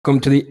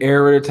Welcome to the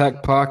Air Raid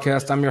Attack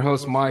podcast. I'm your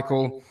host,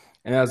 Michael.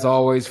 And as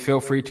always, feel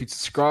free to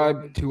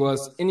subscribe to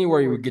us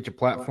anywhere you would get your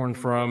platform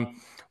from,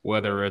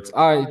 whether it's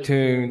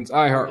iTunes,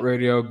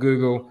 iHeartRadio,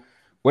 Google,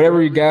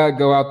 whatever you got,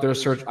 go out there,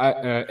 search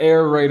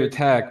Air Raid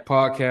Attack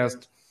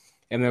podcast.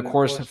 And then, of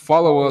course,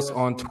 follow us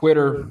on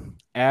Twitter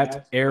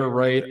at Air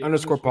Raid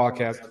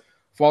 _podcast.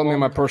 Follow me on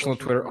my personal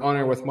Twitter, On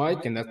Air with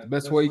Mike, and that's the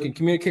best way you can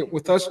communicate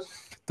with us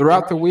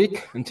throughout the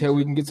week until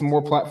we can get some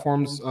more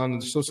platforms on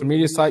the social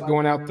media site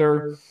going out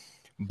there.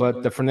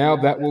 But for now,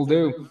 that will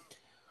do.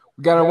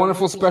 We got a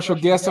wonderful special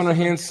guest on our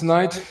hands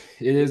tonight.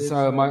 It is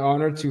my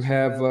honor to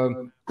have,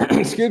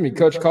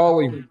 Coach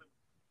Cawley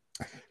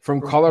from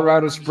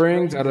Colorado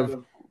Springs out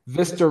of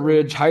Vista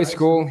Ridge High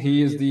School.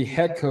 He is the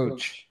head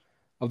coach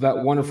of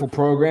that wonderful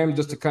program.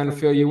 Just to kind of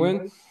fill you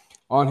in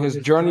on his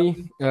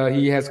journey,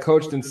 he has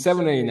coached in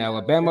 7A in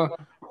Alabama,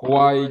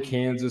 Hawaii,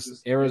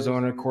 Kansas,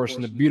 Arizona, of course,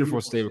 in the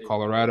beautiful state of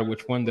Colorado,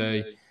 which one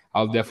day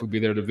I'll definitely be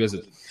there to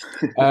visit.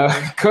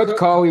 Coach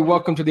Cawley,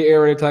 welcome to the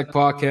Air Raid Attack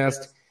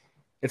podcast.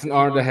 It's an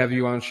honor to have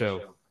you on the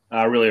show.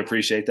 I really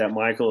appreciate that,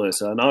 Michael.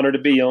 It's an honor to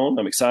be on.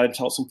 I'm excited to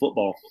talk some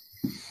football.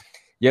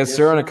 Yes,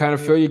 sir, and to kind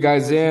of fill you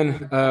guys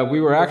in, we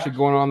were actually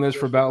going on this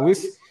for about at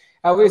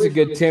least a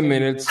good 10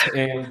 minutes,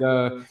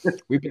 and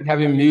we've been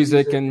having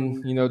music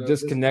and,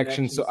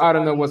 disconnection, so I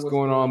don't know what's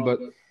going on, but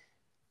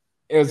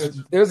it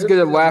was good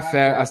to laugh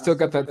at. I still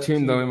got that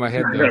tune, though, in my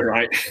head. Though.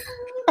 Right.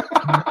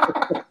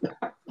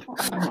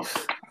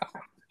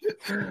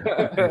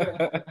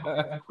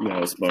 No,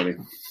 it's funny.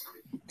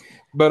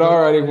 But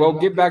all righty, we'll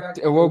get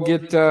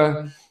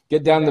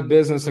down to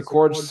business. Of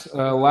course,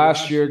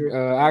 last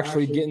year,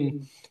 actually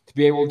getting to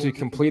be able to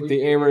complete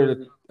the Air Raid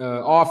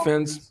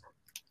offense,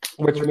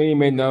 which many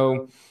may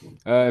know,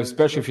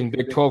 especially if you're in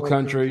Big 12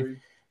 country,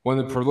 one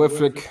of the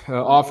prolific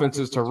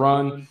offenses to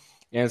run,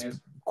 and it's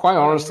quite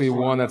honestly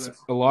one that's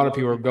a lot of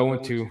people are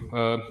going to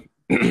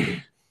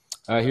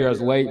here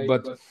as late,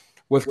 but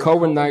with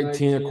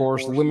COVID-19, of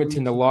course,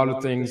 limiting a lot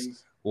of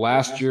things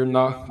last year,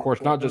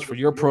 not just for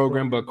your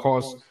program, but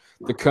across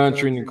the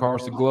country and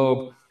across the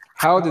globe.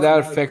 How did that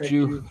affect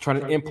you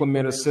trying to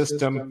implement a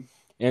system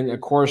and,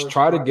 of course,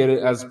 try to get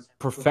it as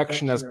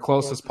perfection as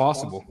close as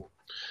possible?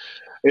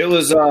 It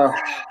was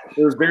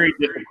very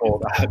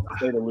difficult, to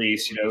say the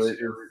least. It was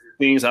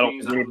things I don't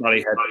think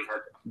anybody had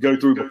go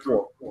through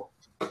before.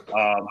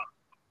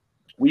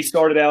 We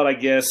started out, I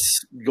guess,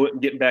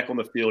 getting back on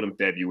the field in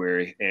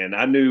February, and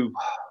I knew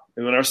 –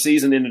 and when our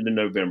season ended in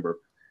November,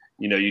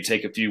 you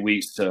take a few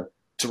weeks to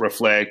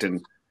reflect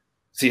and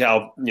see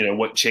how,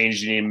 what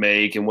changes you need to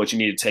make and what you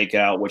need to take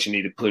out, what you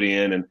need to put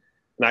in. And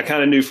I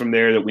kind of knew from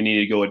there that we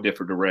needed to go a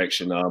different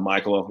direction.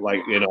 Michael, I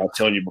was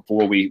telling you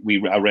before,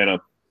 I ran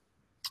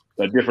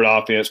a different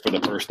offense for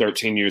the first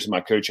 13 years of my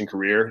coaching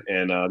career.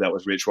 And that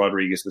was Rich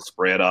Rodriguez, the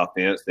spread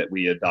offense that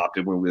we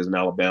adopted when we was in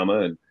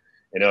Alabama.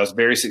 And I was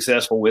very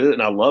successful with it,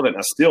 and I love it, and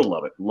I still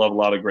love it. Love a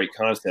lot of great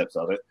concepts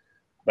of it.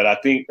 But I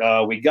think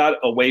we got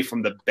away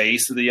from the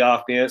base of the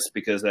offense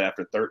because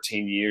after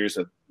 13 years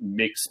of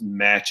mixed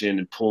matching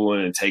and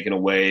pulling and taking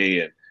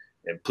away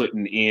and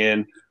putting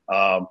in,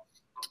 the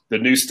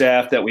new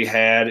staff that we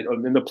had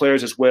and the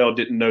players as well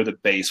didn't know the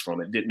base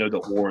from it, didn't know the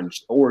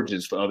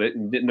origins of it,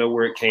 and didn't know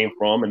where it came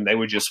from, and they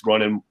were just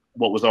running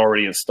what was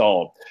already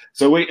installed.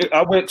 So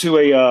I went to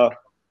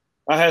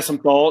I had some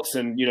thoughts,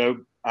 and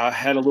I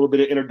had a little bit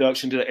of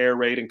introduction to the Air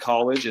Raid in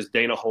college as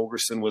Dana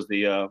Holgerson was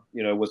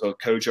was a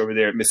coach over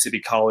there at Mississippi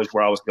College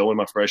where I was going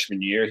my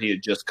freshman year. He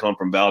had just come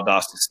from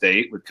Valdosta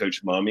State with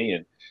Coach Mumme,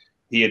 and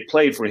he had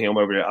played for him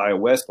over at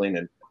Iowa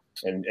Wesleyan,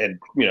 and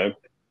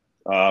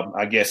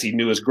I guess he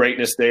knew his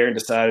greatness there and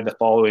decided to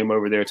follow him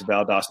over there to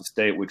Valdosta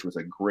State, which was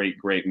a great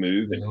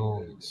move.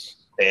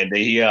 And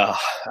he, I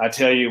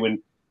tell you,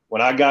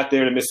 when I got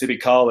there to Mississippi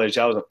College,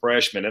 I was a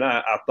freshman, and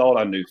I thought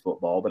I knew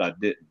football, but I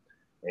didn't.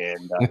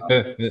 And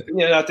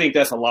I think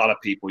that's a lot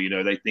of people.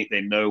 They think they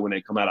know when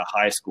they come out of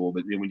high school,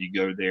 but then when you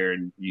go there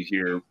and you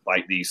hear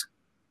like these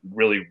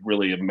really,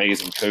 really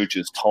amazing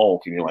coaches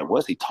talk, and you're like,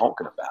 what's he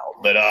talking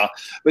about?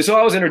 But so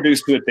I was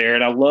introduced to it there,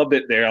 and I loved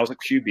it there. I was a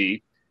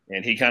QB,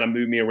 and he kind of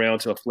moved me around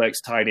to a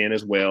flex tight end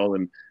as well.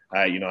 And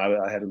I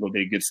had a little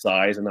bit of good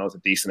size, and I was a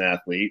decent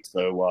athlete.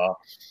 So,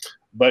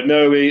 but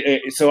no,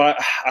 so I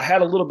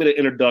had a little bit of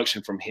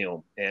introduction from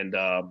him and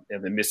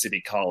the Mississippi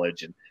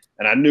College, and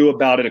I knew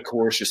about it, of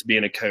course, just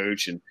being a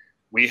coach. And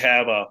we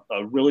have a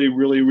really,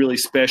 really, really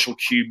special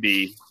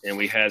QB, and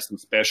we had some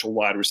special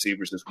wide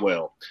receivers as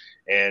well.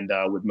 And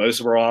with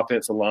most of our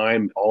offensive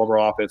line, all of our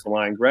offensive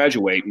line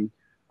graduating,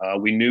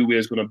 we knew we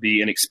was going to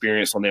be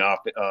inexperienced on the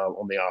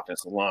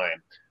offensive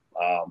line.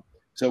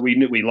 So we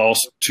knew we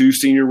lost 2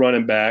 senior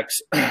running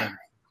backs,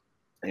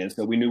 and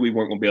so we knew we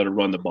weren't going to be able to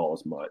run the ball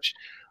as much.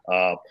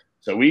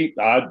 So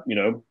I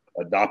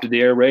adopted the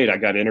Air Raid. I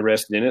got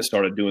interested in it,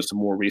 started doing some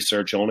more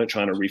research on it,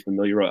 trying to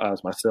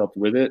refamiliarize myself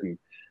with it. And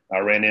I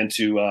ran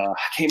into I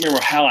can't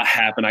remember how it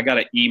happened. I got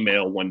an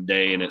email one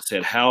day, and it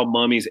said, Hal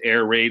Mumme's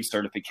Air Raid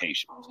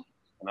certification.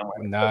 And I'm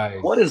like,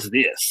 nice. What is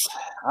this?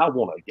 I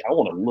want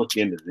to look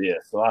into this.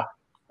 So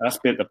I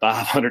spent the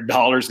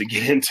 $500 to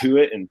get into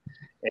it, and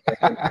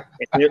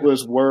And it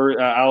was worth.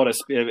 I would have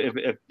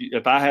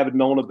if I had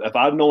known if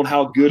I'd known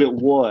how good it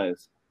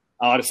was,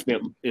 I would have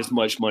spent as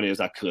much money as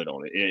I could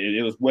on it.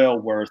 It was well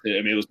worth it.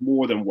 I mean, it was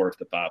more than worth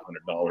the $500.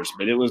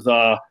 But it was.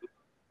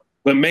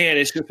 But man,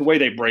 it's just the way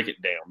they break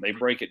it down. They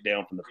break it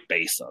down from the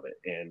base of it,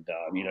 and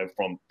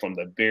from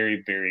the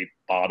very, very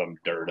bottom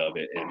dirt of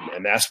it,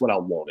 and that's what I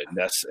wanted.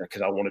 That's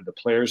because I wanted the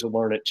players to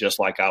learn it just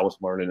like I was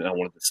learning, and I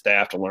wanted the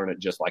staff to learn it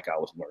just like I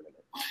was learning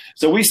it.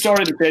 So we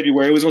started in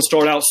February. It was going to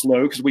start out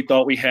slow because we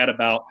thought we had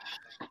about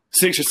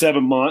 6 or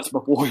 7 months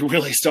before we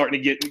really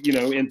started to get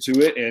into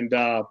it, and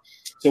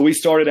so we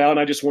started out, and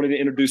I just wanted to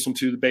introduce them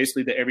to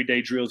basically the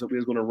everyday drills that we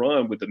was going to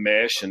run with the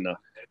mesh and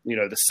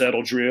the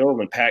settle drill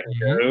and pack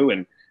go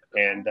and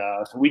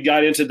so we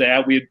got into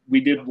that. We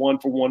did one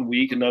for 1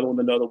 week, another one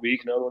another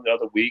week,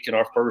 another week. And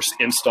our first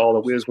install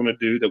that we was going to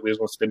do, that we was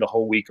going to spend a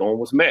whole week on,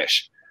 was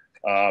mesh.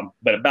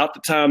 But about the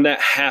time that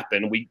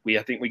happened, I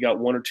think we got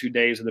 1 or 2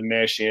 days of the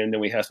mesh in. Then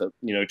we had 2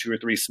 or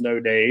 3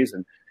 snow days,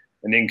 and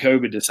then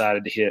COVID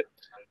decided to hit.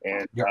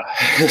 And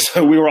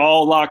so we were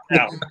all locked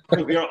out.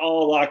 And, at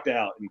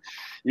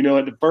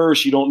the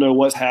first, you don't know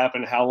what's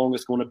happened, how long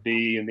it's going to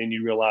be. And then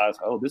you realize,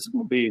 oh, this is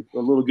going to be a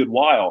little good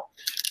while.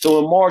 So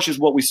in March is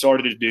what we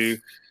started to do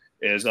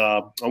is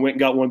I went and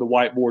got one of the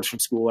whiteboards from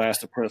school,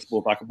 asked the principal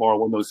if I could borrow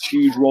one of those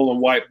huge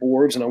rolling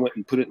whiteboards. And I went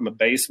and put it in my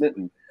basement.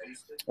 And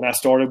I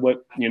started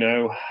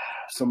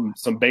some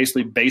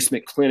basically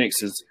basement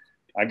clinics is,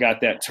 I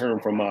got that term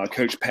from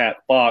Coach Pat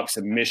Fox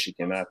in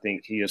Michigan. I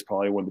think he is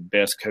probably one of the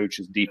best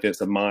coaches,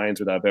 defensive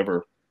minds that I've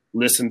ever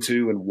listened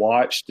to and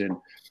watched. And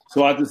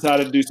so I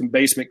decided to do some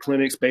basement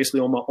clinics basically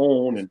on my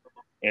own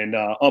and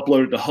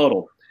uploaded to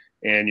Huddle.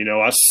 And,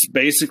 I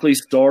basically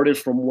started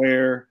from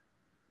where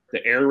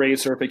the air raid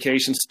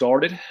certification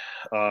started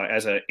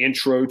as an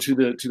intro to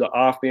the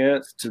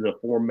offense, to the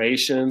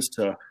formations,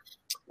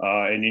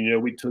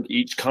 we took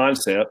each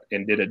concept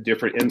and did a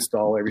different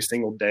install every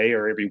single day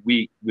or every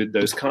week with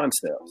those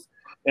concepts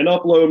and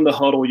upload them to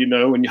Huddle,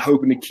 and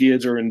hoping the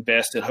kids are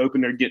invested,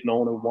 hoping they're getting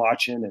on and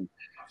watching. And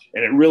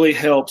it really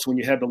helps when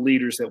you have the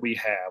leaders that we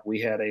have.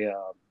 We had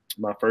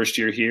my first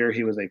year here,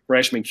 he was a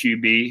freshman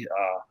QB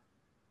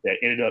that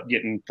ended up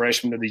getting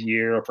freshman of the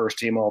year, a first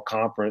team all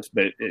conference,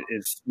 but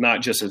it's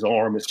not just his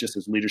arm, it's just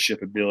his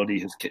leadership ability,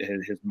 his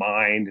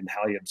mind and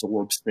how he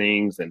absorbs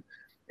things. And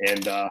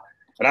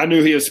I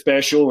knew he was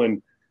special,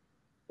 and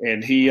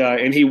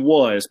he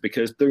was,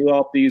 because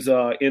throughout these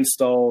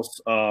installs,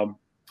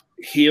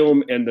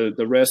 him and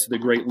the rest of the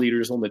great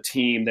leaders on the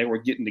team, they were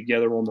getting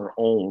together on their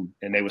own,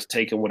 and they was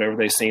taking whatever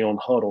they seen on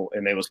Huddle,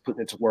 and they was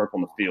putting it to work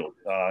on the field,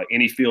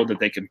 any field that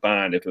they could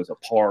find, if it was a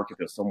park, if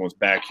it was someone's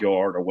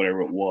backyard, or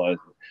whatever it was.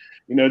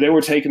 They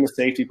were taking the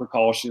safety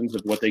precautions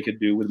of what they could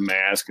do with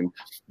mask and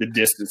the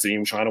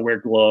distancing, trying to wear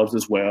gloves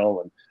as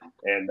well,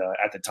 and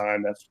at the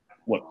time, that's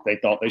what they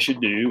thought they should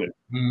do.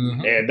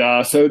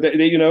 And so they,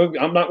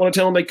 I'm not going to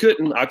tell them they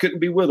couldn't. I couldn't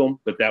be with them,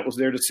 but that was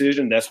their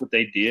decision. That's what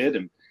they did.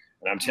 And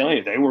I'm telling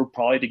you, they were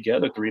probably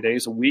together 3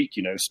 days a week,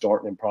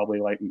 starting in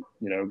probably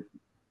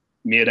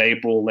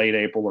mid-April, late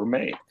April or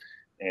May.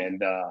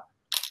 And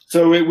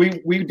so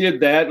we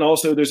did that. And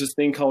also there's this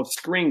thing called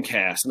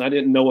Screencast, and I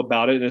didn't know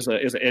about it as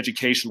an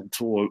educational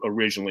tool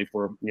originally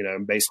for,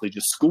 basically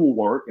just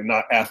schoolwork and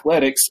not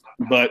athletics.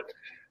 But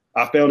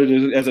I found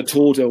it as a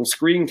tool to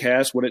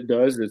Screencast. What it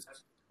does is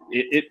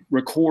it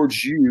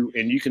records you,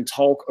 and you can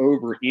talk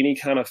over any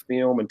kind of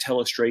film and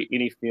telestrate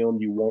any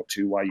film you want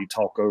to while you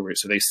talk over it.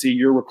 So they see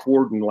you're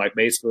recording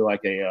basically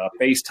like a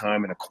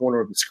FaceTime in a corner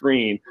of the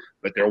screen,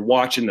 but they're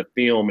watching the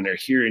film and they're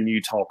hearing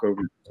you talk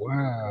over.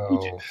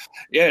 Wow.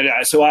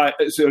 Yeah. So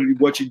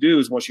what you do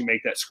is once you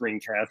make that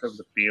screencast of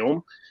the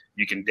film,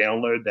 you can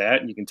download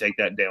that, and you can take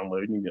that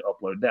download and you can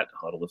upload that to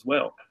Huddle as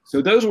well.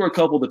 So those were a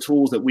couple of the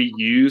tools that we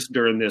used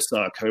during this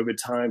COVID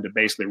time to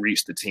basically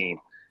reach the team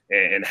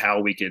and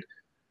how we could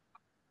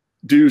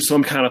do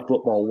some kind of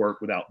football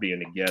work without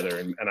being together.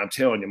 And I'm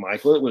telling you,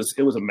 Michael, it was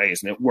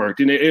amazing. It worked.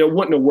 And it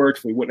wouldn't have worked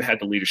if we wouldn't have had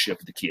the leadership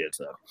of the kids,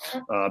 though,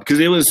 because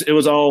it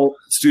was all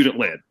student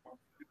led.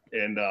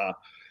 And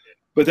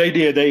but they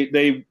did.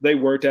 They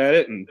worked at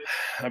it. And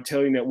I'm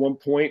telling you, at one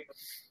point,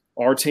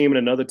 our team and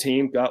another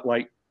team got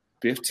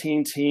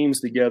 15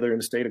 teams together in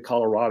the state of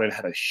Colorado and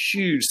had a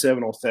huge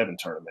 7-on-7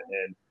 tournament.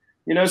 And,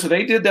 so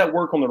they did that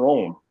work on their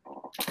own.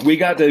 We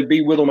got to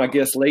be with them, I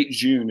guess, late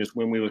June is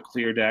when we were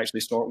cleared to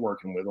actually start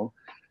working with them.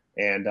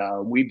 And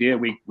we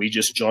did. We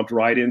just jumped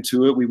right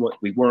into it. We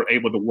weren't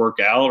able to work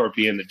out or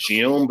be in the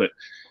gym, but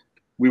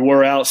we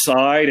were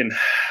outside, and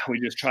we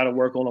just try to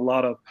work on a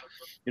lot of,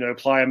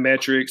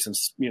 plyometrics and,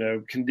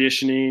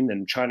 conditioning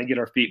and trying to get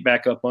our feet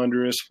back up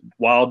under us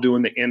while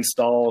doing the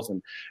installs.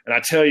 And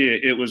I tell you,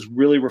 it was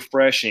really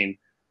refreshing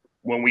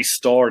when we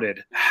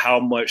started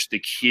how much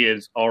the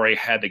kids already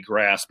had the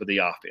grasp of the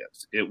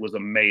offense. It was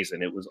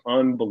amazing. It was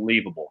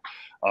unbelievable.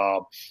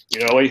 I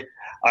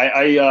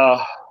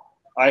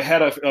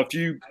had a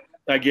few,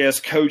 I guess,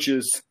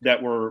 coaches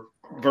that were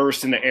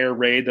versed in the air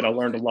raid that I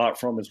learned a lot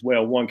from as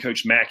well. One,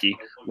 Coach Mackey.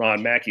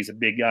 Ron Mackey's a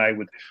big guy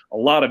with a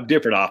lot of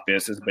different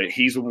offenses, but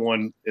he's the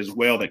one as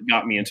well that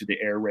got me into the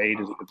air raid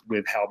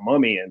with Hal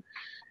Mummy.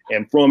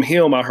 And from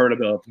him, I heard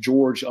about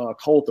George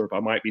Colthorpe. I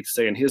might be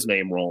saying his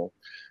name wrong.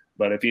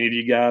 But if any of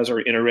you guys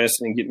are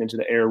interested in getting into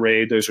the air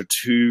raid, those are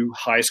two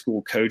high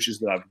school coaches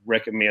that I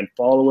recommend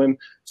following,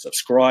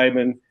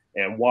 subscribing,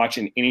 and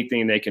watching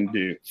anything they can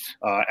do.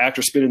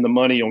 After spending the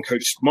money on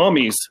Coach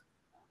Mummy's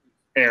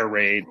air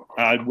raid,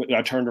 I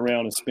turned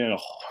around and spent,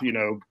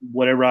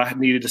 whatever I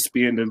needed to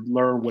spend to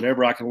learn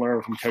whatever I can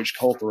learn from Coach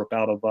Colthorpe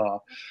out of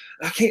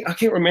I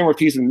can't remember if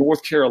he's in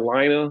North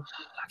Carolina.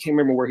 I can't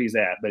remember where he's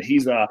at, but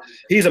he's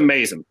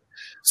amazing.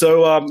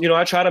 So,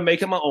 I try to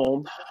make it my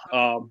own,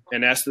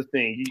 and that's the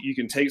thing. You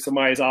can take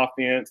somebody's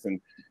offense, and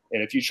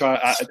if you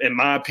try, in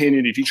my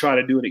opinion, if you try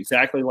to do it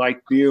exactly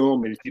like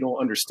them, and if you don't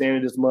understand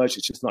it as much,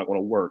 it's just not going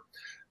to work.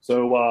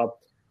 So,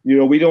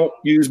 we don't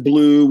use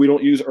blue, we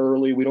don't use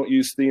early, we don't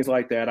use things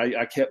like that.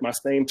 I kept my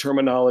same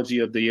terminology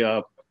of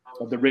the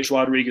Rich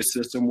Rodriguez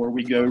system, where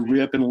we go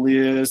Rip and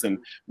Liz and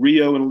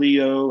Rio and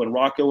Leo and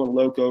Rocco and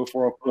Loco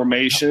for our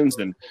formations,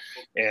 and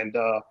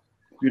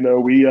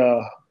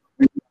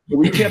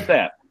we kept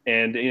that,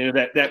 and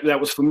that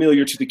was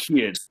familiar to the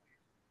kids.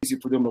 Easy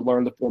for them to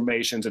learn the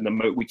formations,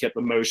 and we kept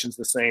the motions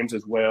the same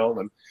as well.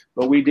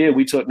 But we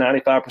took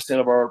 95%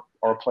 of our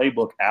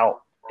playbook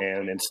out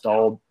and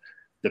installed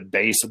the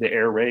base of the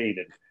air raid,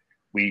 and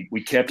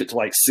we kept it to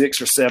like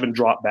 6 or 7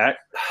 drop back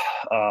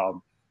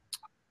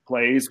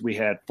plays. We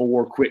had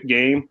 4 quick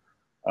game.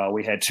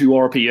 We had 2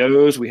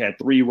 RPOs. We had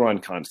 3 run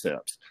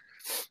concepts.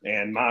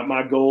 And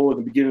my goal at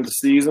the beginning of the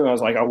season, I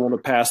was like, I want to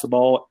pass the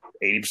ball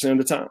 80% of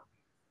the time.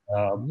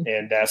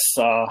 And that's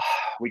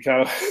we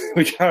kind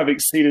of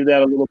exceeded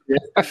that a little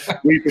bit.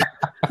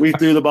 We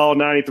threw the ball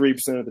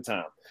 93% of the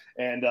time,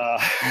 and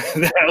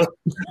that's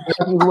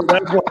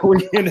what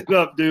we ended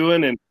up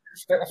doing. And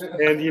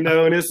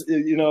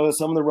it's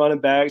some of the running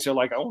backs are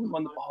like, I want to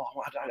run the ball. I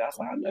was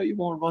like, I know you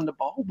want to run the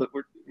ball, but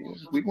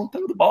we want to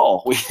throw the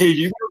ball.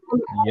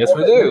 Yes,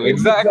 we do.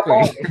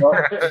 Exactly.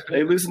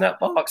 They loosen that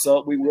box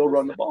up, we will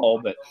run the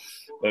ball, but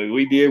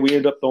we did. We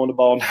ended up throwing the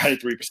ball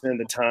 93% of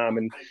the time,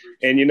 and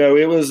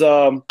it was.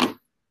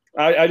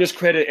 I just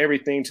credit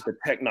everything to the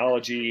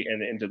technology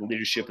and to the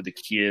leadership of the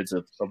kids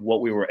of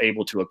what we were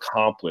able to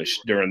accomplish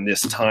during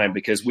this time,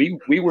 because we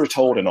were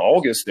told in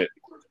August that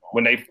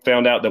when they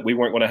found out that we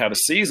weren't going to have a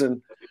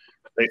season,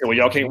 they said, well,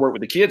 y'all can't work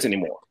with the kids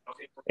anymore.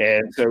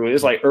 And so it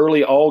was like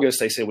early August,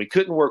 they said we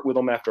couldn't work with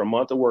them after a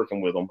month of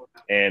working with them.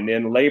 And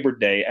then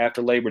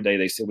after Labor Day,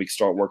 they said we could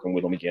start working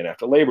with them again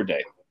after Labor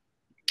Day.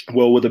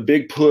 Well, with a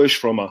big push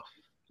from a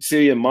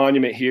city and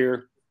monument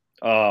here,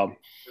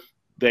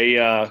 they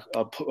a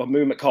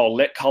movement called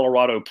Let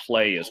Colorado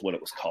Play is what it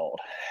was called.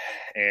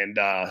 And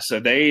so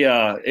they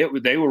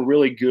were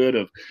really good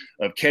of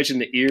catching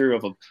the ear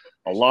of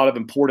a lot of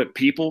important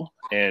people,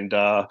 and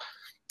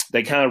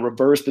they kind of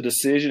reversed the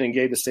decision and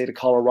gave the state of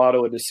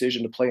Colorado a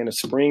decision to play in the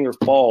spring or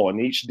fall.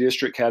 And each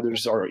district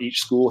each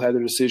school had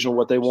their decision on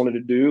what they wanted to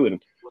do,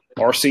 and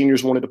our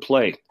seniors wanted to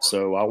play,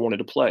 so I wanted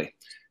to play,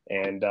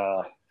 and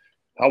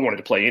I wanted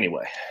to play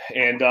anyway.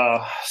 And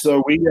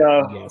so we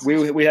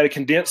had a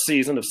condensed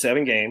season of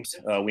 7 games.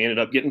 We ended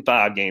up getting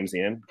 5 games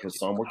in because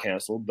some were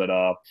canceled, but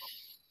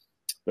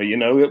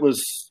it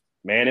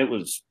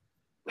was.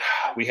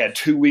 We had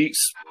 2 weeks.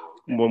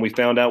 When we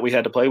found out we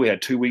had to play, we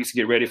had 2 weeks to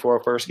get ready for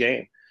our first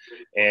game.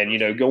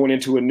 And, going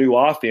into a new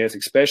offense,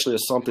 especially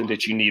as something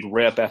that you need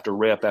rep after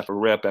rep after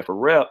rep after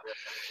rep,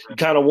 you're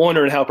kind of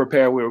wondering how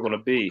prepared we were going to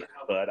be.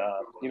 But,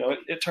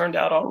 it turned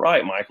out all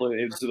right, Michael.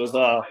 It was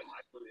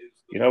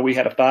we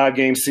had a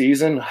 5-game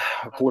season.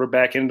 Our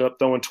quarterback ended up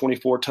throwing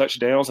 24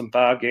 touchdowns in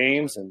 5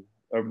 games and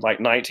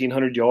like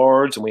 1,900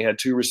 yards. And we had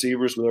 2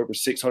 receivers with over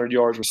 600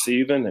 yards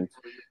receiving.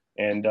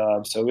 And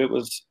so it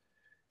was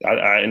 –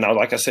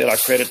 like I said, I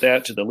credit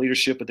that to the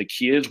leadership of the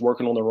kids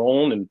working on their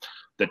own and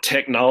the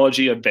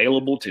technology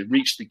available to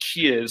reach the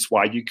kids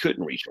while you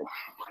couldn't reach them.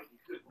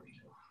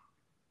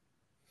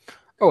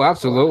 Oh,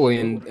 absolutely.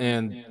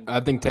 And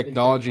I think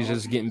technology is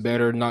just getting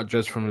better, not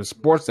just from the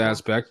sports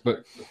aspect,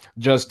 but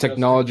just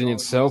technology in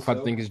itself, I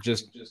think, is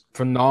just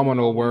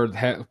phenomenal where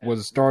it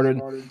was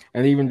started.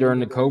 And even during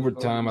the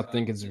COVID time, I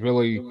think it's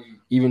really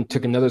even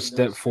took another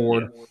step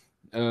forward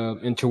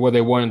into where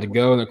they wanted to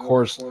go. And of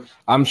course,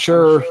 I'm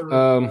sure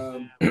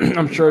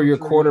your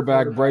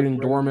quarterback, Braden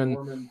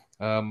Dorman,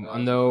 I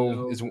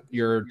know is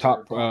your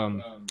top,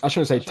 I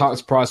shouldn't say top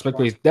prospect,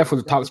 but he's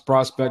definitely the top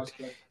prospect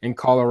in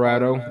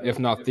Colorado, if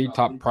not the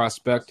top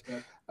prospect.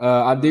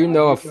 I do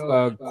know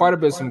of quite a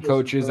bit of some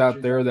coaches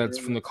out there that's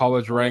from the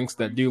college ranks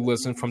that do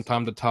listen from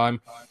time to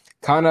time,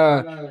 kind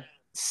of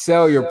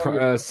sell your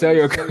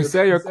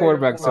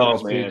quarterback, so to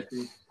speak.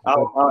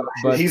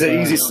 But he's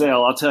an easy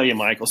sell, I'll tell you,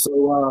 Michael.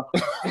 So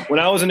when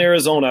I was in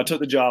Arizona, I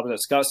took the job at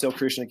Scottsdale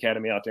Christian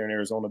Academy out there in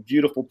Arizona.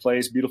 Beautiful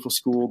place, beautiful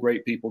school,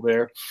 great people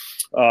there.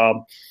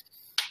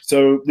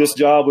 So this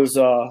job was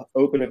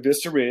open at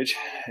Vista Ridge,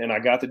 and I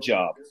got the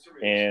job.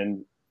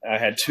 And I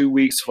had 2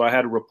 weeks before I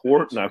had a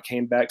report, and I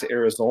came back to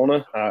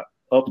Arizona.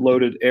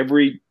 uploaded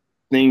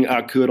everything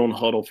I could on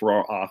Huddle for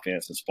our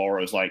offense, as far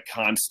as like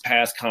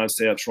pass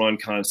concepts, run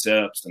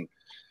concepts, and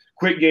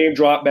quick game,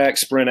 drop back,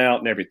 sprint out,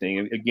 and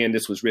everything. Again,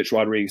 this was Rich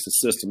Rodriguez's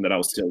system that I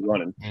was still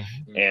running.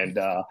 Mm-hmm. And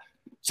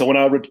so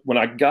when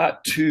I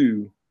got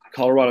to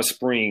Colorado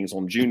Springs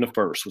on June the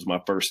 1st was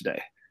my first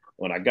day.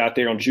 When I got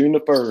there on June the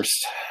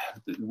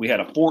 1st, we had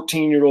a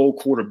 14-year-old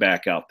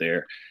quarterback out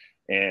there.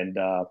 And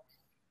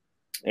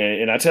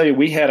I tell you,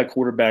 we had a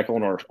quarterback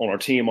on our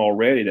team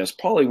already that's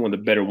probably one of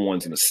the better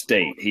ones in the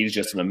state. He's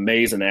just an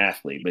amazing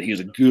athlete, but he's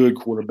a good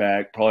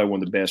quarterback, probably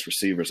one of the best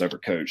receivers ever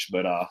coached.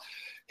 But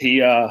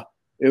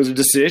it was a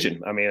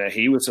decision. I mean,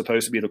 he was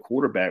supposed to be the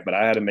quarterback, but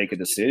I had to make a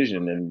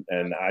decision,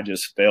 and I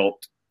just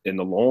felt in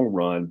the long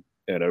run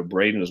that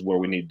Braden is where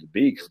we needed to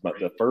be, because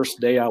the first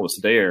day I was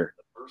there,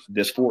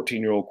 this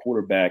 14-year-old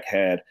quarterback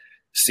had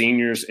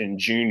seniors and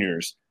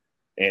juniors,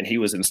 and he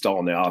was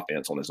installing the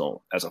offense on his own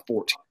as a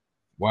 14.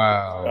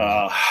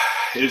 Wow.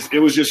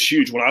 It was just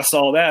huge. When I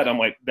saw that, I'm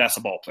like, that's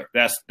a ball player.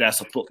 That's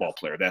a football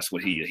player. That's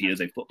what he is. He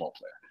is a football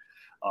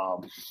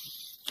player.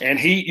 And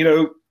he,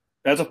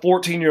 as a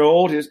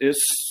 14-year-old,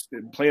 is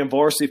playing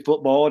varsity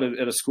football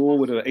at a school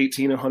with an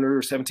 1,800 or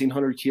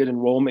 1,700 kid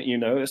enrollment.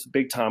 It's a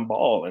big time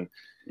ball, and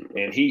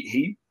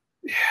he,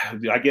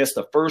 I guess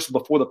before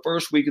the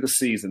first week of the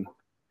season,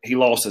 he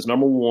lost his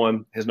number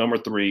 1, his number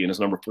 3, and his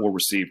number 4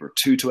 receiver,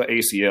 2 to an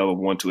ACL and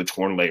 1 to a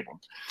torn labrum.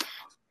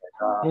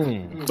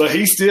 But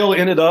he still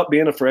ended up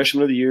being a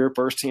freshman of the year,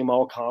 first team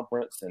all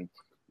conference, and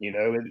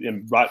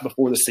and right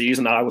before the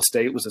season, Iowa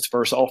State was his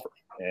first offer,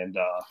 and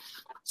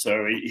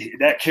so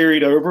that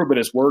carried over. But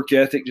his work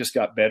ethic just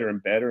got better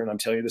and better. And I'm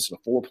telling you, this is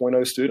a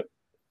 4.0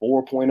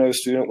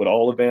 student with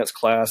all advanced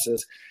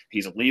classes.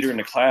 He's a leader in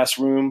the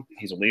classroom.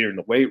 He's a leader in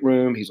the weight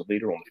room. He's a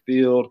leader on the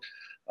field.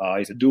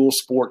 He's a dual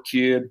sport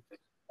kid.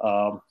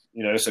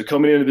 So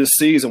coming into this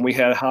season, we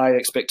had high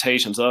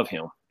expectations of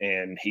him,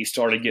 and he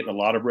started getting a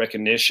lot of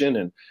recognition.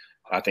 And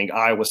I think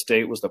Iowa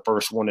State was the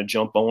first one to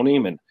jump on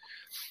him. And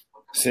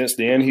since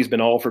then, he's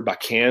been offered by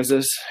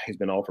Kansas. He's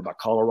been offered by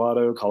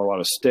Colorado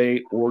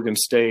State, Oregon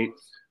State,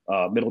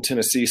 Middle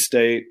Tennessee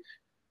State.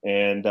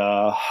 And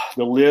the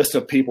list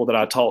of people that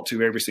I talk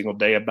to every single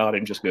day about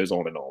him just goes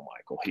on and on,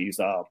 Michael.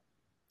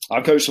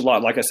 I've coached a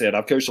lot. Like I said,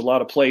 I've coached a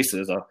lot of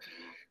places.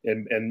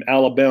 In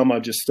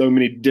Alabama, just so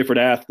many different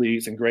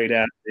athletes and great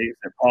athletes.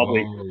 And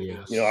probably,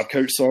 I've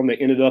coached some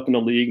that ended up in the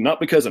league, not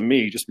because of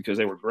me, just because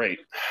they were great.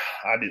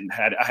 I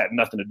had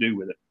nothing to do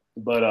with it.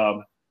 But,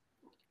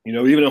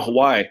 even in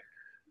Hawaii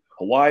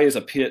is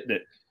a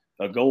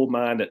a gold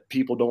mine that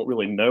people don't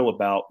really know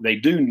about. They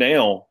do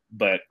now,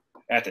 but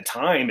at the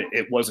time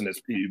it wasn't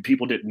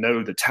people didn't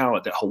know the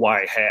talent that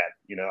Hawaii had.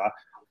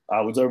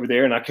 I was over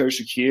there and I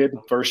coached a kid.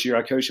 First year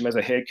I coached him as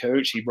a head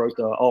coach. He broke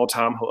the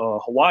all-time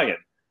Hawaii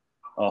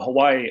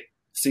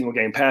single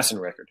game passing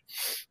record.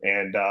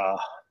 And,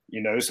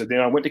 so then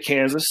I went to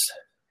Kansas.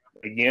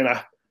 Again,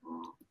 I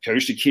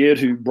coached a kid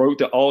who broke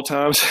the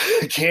all-time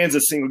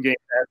Kansas single game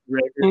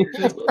passing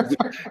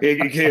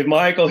record. Kid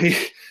Michael,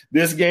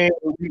 this game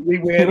we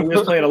win. We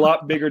was playing a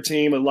lot bigger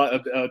team, a lot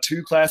of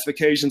 2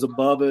 classifications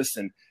above us,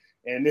 and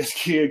this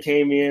kid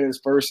came in his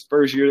first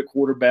year at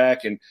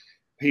quarterback, and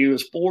he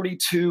was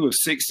 42 of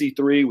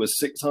 63 with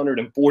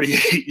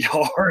 648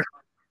 yards.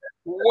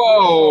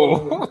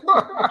 Whoa!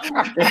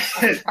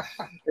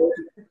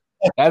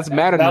 That's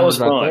mad. That was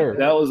fun. There.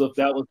 That was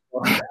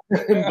fun.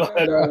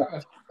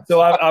 But, so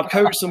I've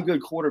coached some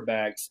good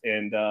quarterbacks,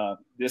 and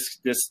this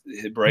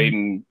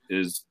Braden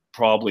is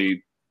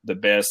probably the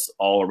best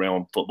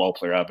all-around football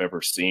player I've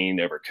ever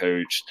seen, ever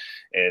coached,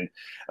 and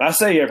I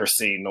say ever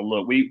seen. Now,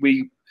 look,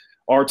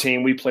 our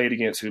team, we played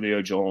against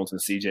Julio Jones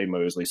and C.J.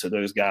 Mosley, so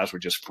those guys were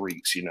just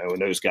freaks, and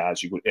those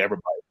guys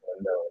everybody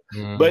would know.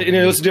 Mm-hmm. But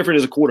it's different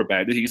as a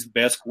quarterback. He's the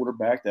best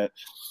quarterback that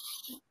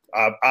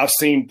I've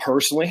seen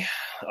personally.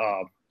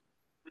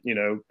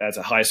 As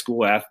a high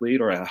school athlete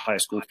or a high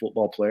school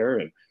football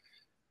player.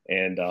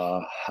 And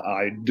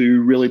I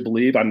do really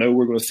believe, I know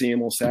we're going to see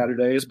him on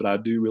Saturdays, but I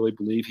do really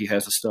believe he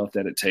has the stuff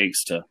that it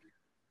takes to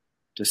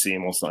see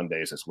him on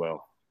Sundays as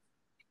well.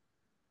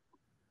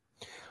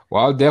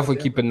 Well, I'll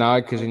definitely keep an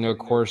eye because, of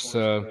course,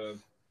 I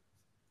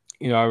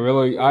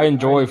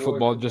enjoy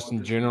football just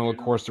in general. Of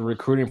course, the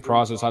recruiting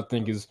process I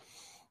think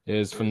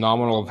is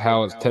phenomenal of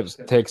how it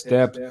takes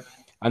depth.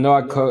 I know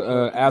I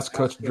asked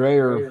Coach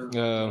Dreyer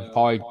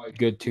probably a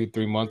good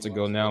 2-3 months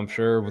ago now, I'm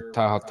sure, with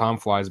how time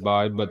flies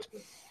by. But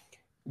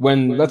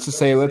let's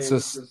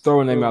just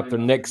throw a name out there,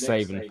 Nick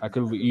Saban. I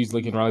could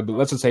easily get right, but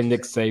let's just say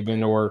Nick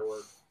Saban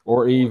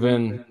or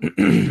even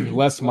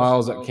Les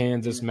Miles at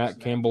Kansas, Matt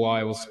Campbell,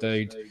 Iowa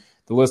State.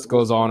 The list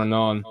goes on and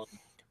on.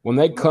 When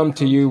they come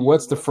to you,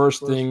 what's the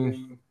first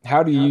thing?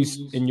 How do you,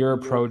 in your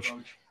approach,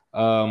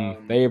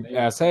 they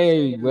ask,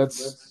 hey,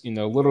 let's,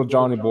 little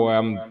Johnny boy,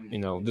 I'm,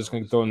 just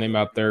going to throw a name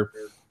out there.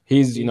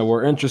 He's,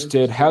 we're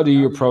interested. How do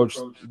you approach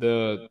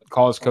the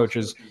college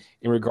coaches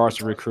in regards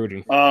to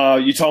recruiting?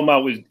 You talking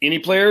about with any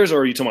players,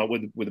 or are you talking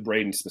about with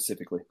Braden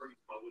specifically?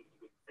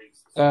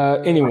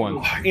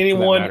 Anyone.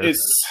 Anyone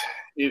is,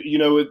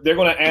 they're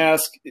going to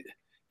ask.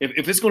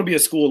 if it's going to be a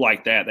school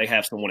like that, they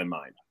have someone in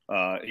mind.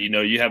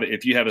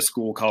 If you have a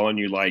school calling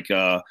you like,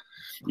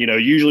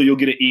 usually you'll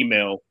get an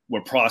email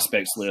with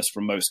prospects list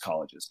from most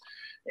colleges.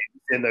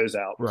 Send those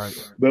out. Right.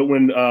 But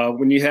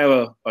when you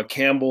have a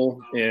Campbell,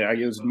 and I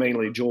use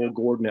mainly Joel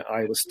Gordon at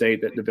Iowa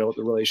State that developed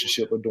the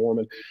relationship with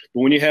Dorman.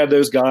 But when you have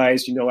those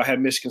guys, I had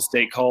Michigan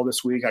State call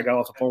this week. I got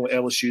off the phone with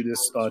LSU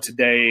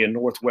today and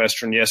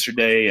Northwestern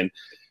yesterday, and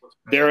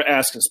they're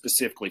asking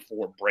specifically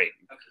for Braden.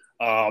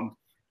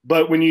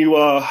 But when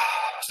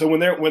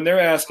when they're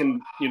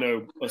asking,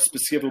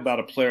 specific about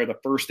a player, the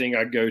first thing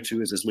I go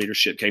to is his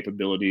leadership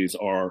capabilities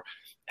or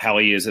how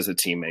he is as a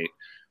teammate.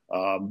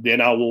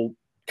 Then I will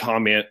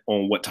comment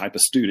on what type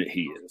of student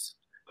he is.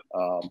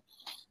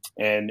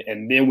 And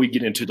then we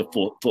get into the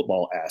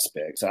football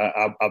aspects.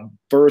 I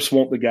first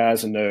want the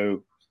guys to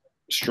know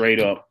straight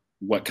up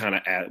what kind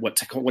of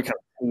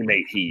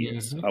teammate he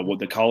is. What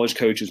the college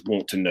coaches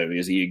want to know,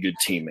 is he a good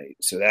teammate?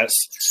 So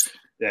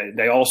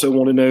they also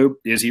want to know,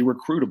 is he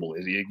recruitable?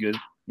 Is he a good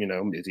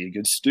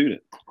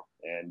student?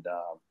 And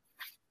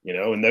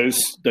and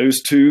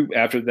those two,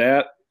 after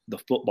that, the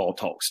football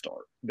talks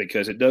start,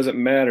 because it doesn't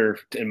matter,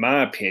 in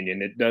my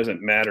opinion, it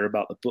doesn't matter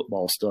about the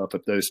football stuff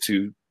if those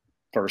two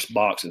first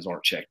boxes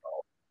aren't checked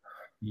off.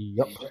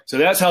 Yep. So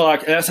that's how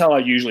I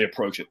usually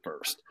approach it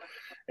first.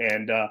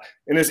 And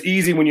it's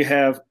easy when you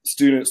have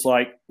students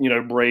like,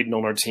 Braden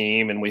on our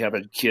team, and we have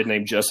a kid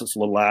named Justice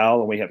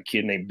Lalau, and we have a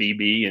kid named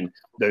BB, and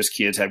those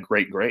kids have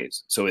great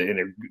grades. So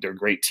they're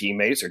great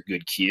teammates, they're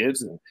good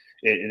kids, and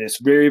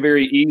it's very,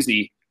 very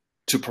easy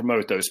to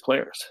promote those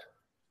players.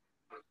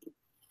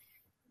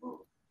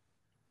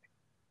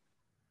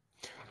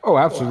 Oh,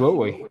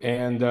 absolutely.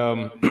 And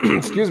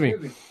excuse me.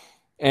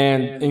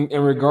 And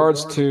in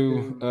regards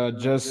to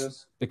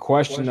just the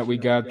question that we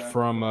got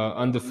from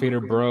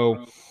Undefeated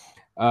Bro,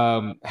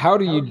 how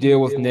do you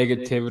deal with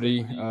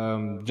negativity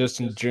just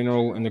in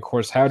general? And, of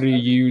course, how do you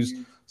use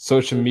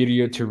social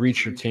media to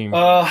reach your team?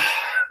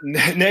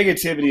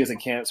 Negativity is a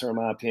cancer, in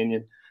my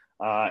opinion.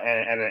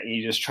 And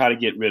you just try to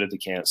get rid of the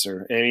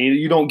cancer. I mean,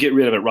 you don't get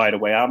rid of it right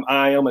away.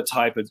 I am a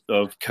type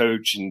of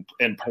coach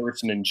and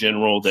person in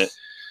general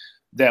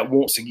that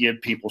wants to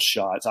give people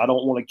shots. I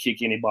don't want to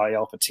kick anybody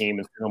off a team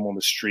and put them on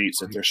the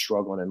streets if they're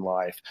struggling in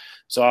life.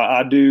 So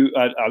I do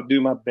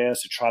my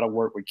best to try to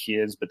work with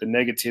kids, but the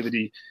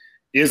negativity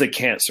is a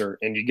cancer,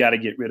 and you got to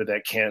get rid of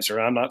that cancer.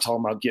 I'm not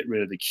talking about get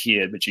rid of the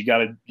kid, but you got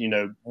to,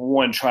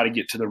 try to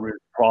get to the root of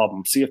the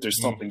problem, see if there's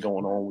something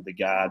going on with the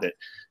guy that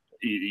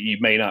you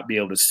may not be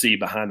able to see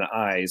behind the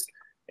eyes.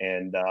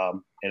 And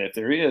if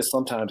there is,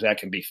 sometimes that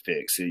can be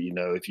fixed.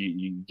 If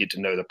you get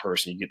to know the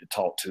person, you get to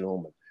talk to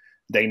them, and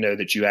they know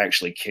that you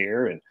actually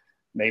care, and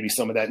maybe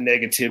some of that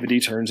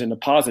negativity turns into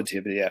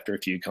positivity after a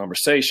few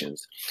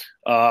conversations.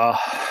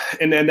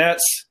 And then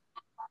that's,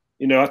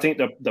 I think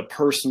the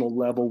personal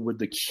level with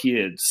the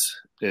kids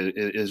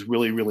is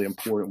really, really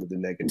important with the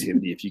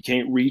negativity. If you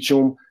can't reach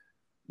them,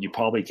 you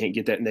probably can't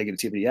get that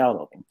negativity out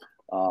of them.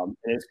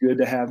 And it's good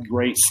to have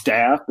great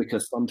staff,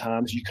 because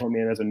sometimes you come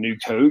in as a new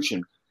coach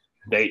and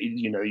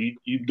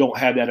you don't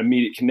have that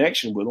immediate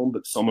connection with them,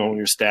 but someone on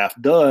your staff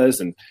does,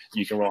 and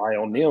you can rely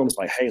on them. It's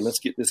like, hey, let's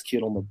get this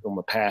kid on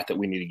the path that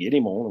we need to get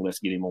him on, and let's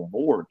get him on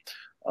board.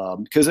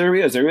 Because there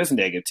is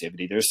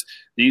negativity.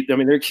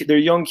 They're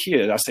young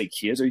kids. I say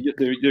kids, they're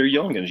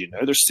youngins,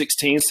 they're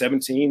 16,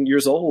 17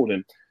 years old.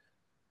 And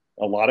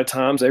a lot of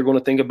times they're going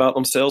to think about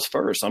themselves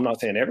first. I'm not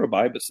saying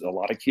everybody, but a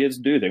lot of kids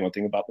do. They're going to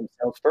think about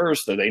themselves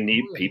first. So they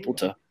need people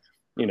to,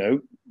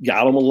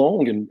 guide them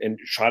along and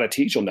try to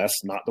teach them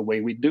that's not the way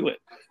we do it.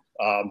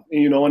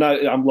 And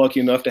I'm lucky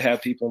enough to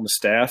have people on the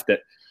staff that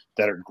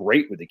are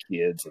great with the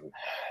kids and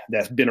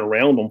that's been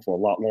around them for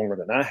a lot longer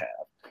than I have.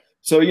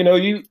 So,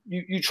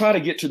 you try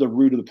to get to the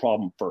root of the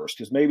problem first,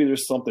 because maybe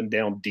there's something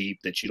down deep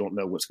that you don't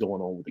know what's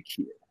going on with the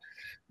kid.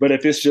 But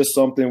if it's just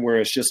something where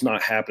it's just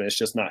not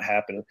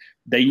happening,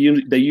 they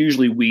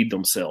usually weed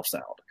themselves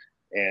out.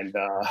 And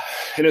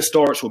it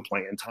starts with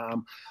playing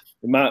time.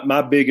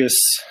 My biggest,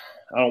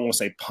 I don't want to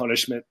say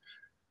punishment,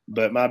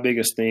 but my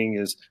biggest thing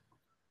is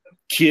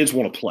kids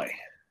want to play.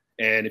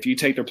 And if you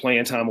take their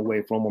playing time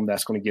away from them,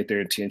 that's going to get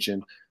their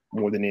attention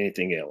more than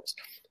anything else.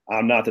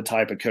 I'm not the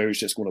type of coach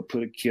that's going to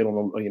put a kid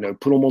on,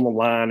 put them on the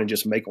line and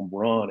just make them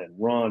run and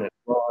run and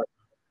run.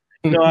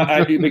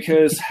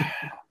 Because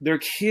they're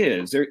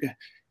kids. They're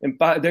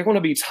going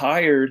to be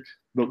tired,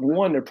 but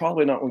they're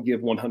probably not going to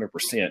give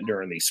 100%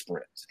 during these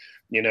sprints,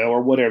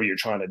 or whatever you're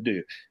trying to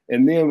do.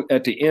 And then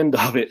at the end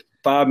of it,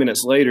 5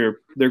 minutes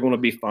later, they're going to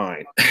be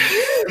fine.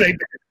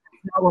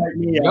 Not like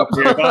me out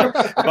there.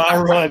 If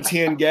I run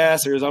 10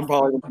 gassers, I'm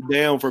probably going to be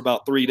down for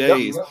about 3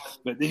 days. Yep.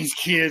 But these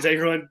kids, they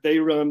run,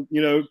 20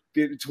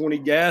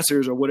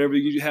 gassers or whatever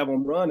you have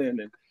them running,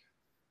 and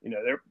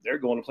they're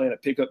going to play in a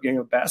pickup game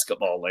of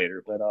basketball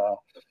later. But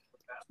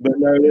But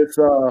no, it's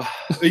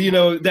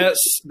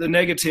that's the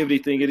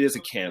negativity thing. It is a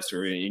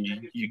cancer, and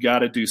you got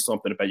to do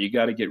something about it. You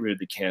got to get rid of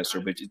the cancer,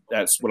 but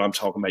that's what I'm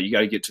talking about. You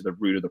got to get to the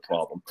root of the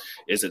problem.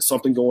 Is it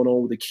something going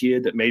on with the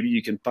kid that maybe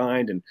you can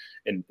find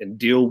and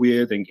deal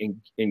with and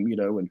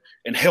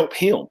help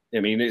him?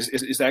 I mean,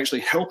 it's actually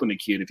helping the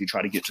kid if you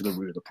try to get to the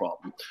root of the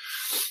problem.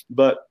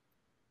 But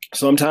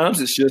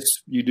sometimes it's just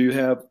you do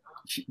have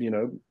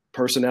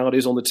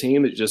personalities on the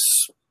team that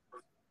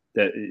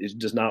it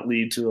does not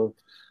lead to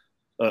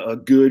a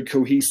good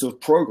cohesive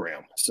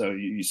program. So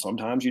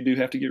sometimes you do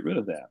have to get rid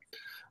of that.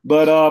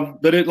 But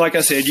like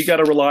I said, you got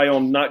to rely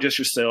on not just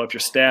yourself,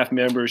 your staff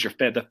members,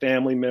 the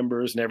family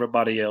members, and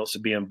everybody else to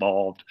be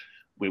involved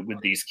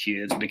with these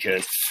kids,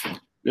 because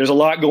there's a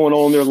lot going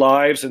on in their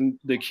lives, and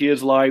the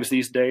kids' lives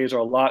these days are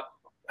a lot.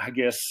 I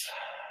guess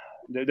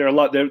they're a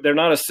lot. They're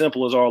not as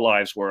simple as our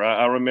lives were.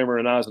 I remember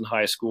when I was in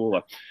high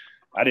school,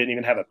 I didn't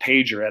even have a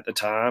pager at the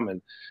time,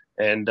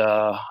 and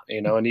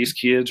these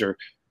kids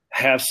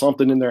have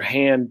something in their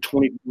hand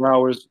 24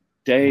 hours a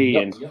day,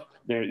 and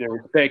they're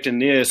expecting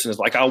this, and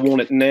it's like, I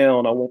want it now,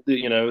 and I want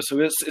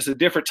so it's a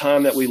different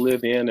time that we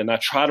live in, and I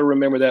try to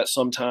remember that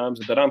sometimes,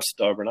 but I'm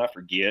stubborn, I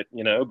forget,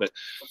 but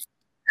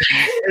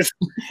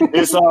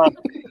it's a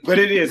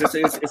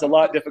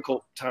lot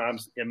difficult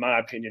times, in my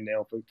opinion,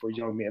 now for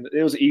young men.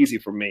 It was easy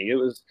for me. It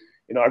was,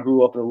 I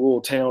grew up in a rural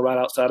town right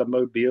outside of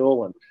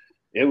Mobile, and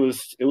it was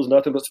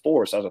nothing but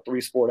sports. I was a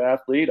 3-sport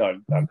athlete.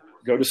 I'd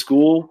go to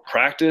school,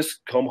 practice,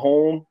 come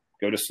home,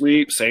 go to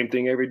sleep, same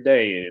thing every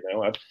day.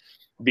 I'd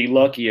be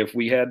lucky if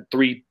we had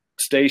 3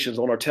 stations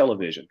on our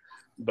television.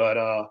 But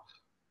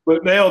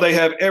now they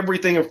have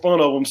everything in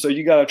front of them, so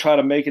you got to try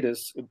to make it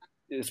as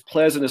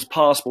pleasant as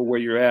possible where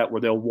you're at, where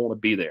they'll want to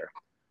be there.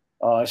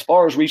 As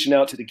far as reaching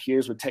out to the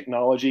kids with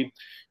technology,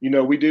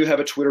 we do have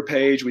a Twitter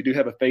page. We do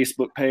have a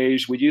Facebook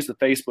page. We use the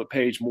Facebook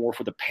page more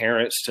for the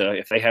parents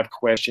if they have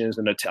questions,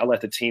 and I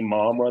let the team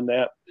mom run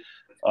that.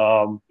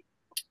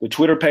 The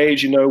Twitter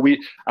page,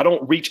 I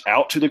don't reach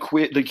out to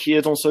the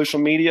kids on social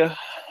media.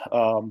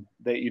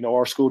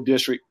 Our school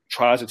district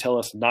tries to tell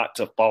us not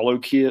to follow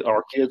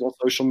our kids on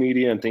social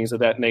media and things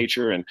of that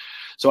nature. And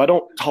so I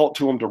don't talk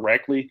to them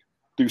directly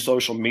through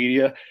social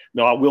media.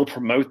 No, I will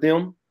promote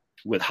them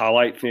with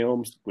highlight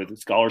films, with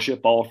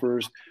scholarship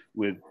offers,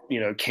 with,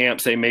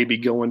 camps they may be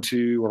going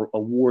to or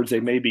awards they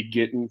may be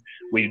getting.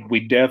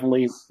 We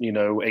definitely,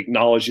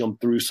 acknowledge them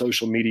through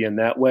social media in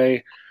that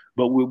way.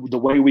 But the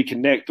way we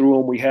connect through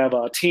them, we have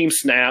a Team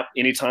Snap.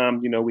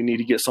 Anytime, we need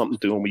to get something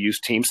through them, we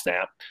use Team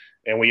Snap.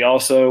 And we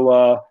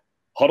also,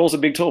 Huddle's a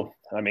big tool.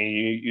 I mean,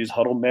 you use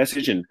Huddle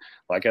message, and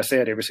like I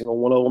said, every single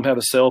one of them have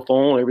a cell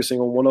phone. Every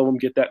single one of them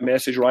get that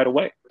message right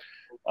away.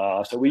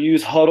 So we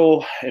use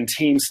Huddle and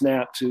Team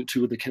Snap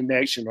to the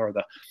connection, or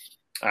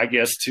how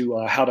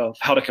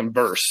to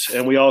converse.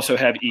 And we also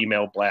have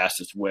email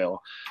blasts as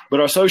well.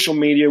 But our social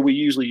media, we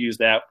usually use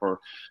that for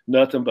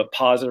nothing but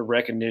positive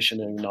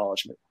recognition and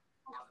acknowledgement.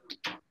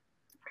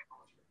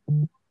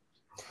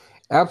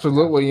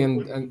 Absolutely,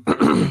 and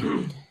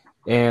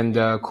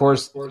of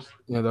course,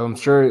 I'm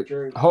sure.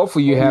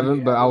 Hopefully, you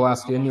haven't, but I'll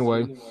ask you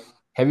anyway.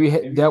 Have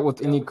you dealt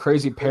with any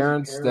crazy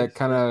parents that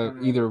kind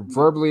of either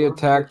verbally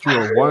attacked you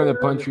or wanted to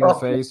punch you in the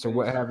face or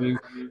what have you,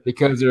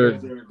 because they're,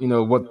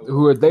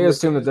 they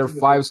assume that they're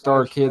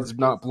 5-star kids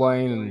not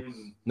playing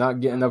and not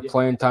getting enough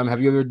playing time?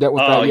 Have you ever dealt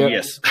with that yet?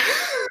 Yes.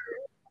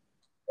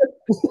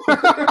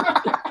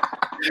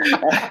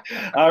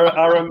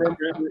 I remember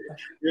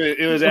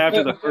it was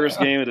after the first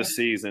game of the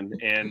season,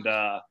 and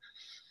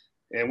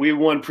we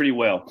won pretty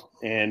well,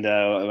 and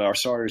our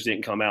starters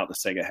didn't come out in the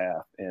second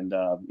half, and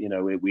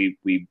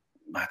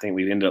I think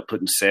we ended up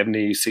putting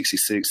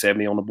 66,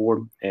 70 on the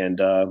board, and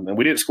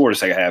we didn't score the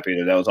second half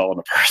either. That was all in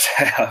the first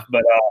half,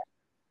 but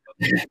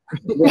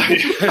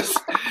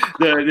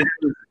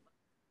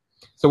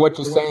so what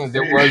you're saying is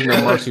there was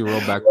no mercy rule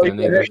back then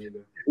either.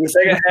 The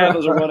second half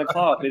was a run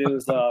clock, and it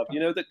was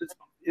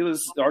it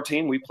was our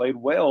team. We played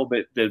well,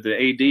 but the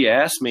AD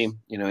asked me,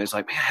 it's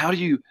like, man, how do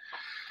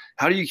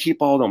you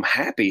keep all of them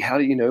happy? How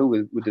do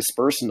with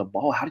dispersing the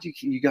ball? How do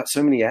you got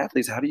so many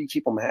athletes? How do you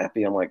keep them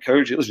happy? I'm like,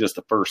 Coach, it was just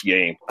the first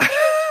game.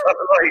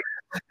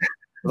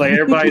 like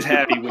everybody's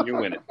happy when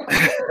you're winning.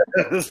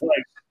 It's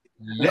like,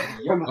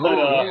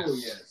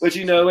 but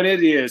and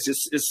it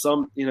is. It's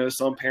some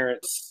some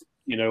parents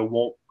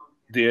want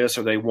this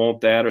or they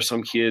want that, or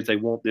some kids they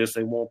want this,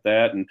 they want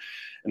that, and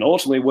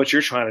ultimately what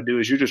you're trying to do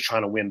is you're just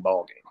trying to win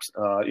ball games,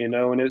 and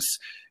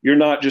you're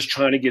not just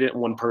trying to get it in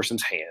one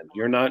person's hand.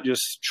 You're not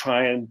just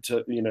trying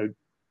to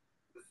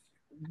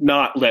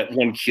not let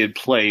one kid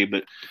play,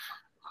 but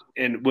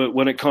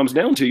when it comes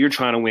down to, you're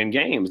trying to win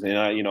games. And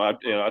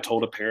I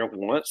told a parent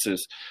once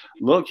is,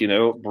 look,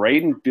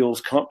 Braden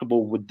feels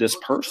comfortable with this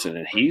person,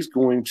 and he's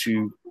going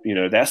to,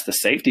 that's the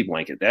safety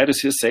blanket. That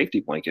is his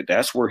safety blanket.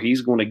 That's where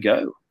he's going to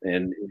go.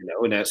 And,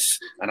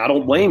 and I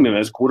don't blame him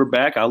as a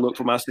quarterback. I look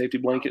for my safety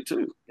blanket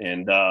too.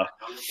 And,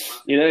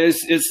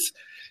 it's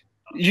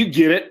you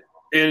get it.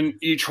 And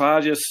you try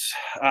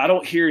I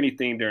don't hear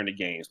anything during the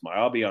games, Mike.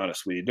 I'll be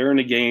honest with you. During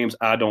the games,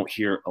 I don't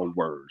hear a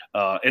word.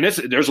 And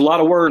there's a lot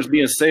of words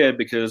being said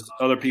because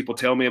other people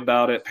tell me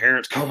about it.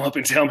 Parents come up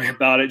and tell me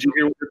about it. Did you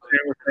hear what this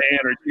parent was saying?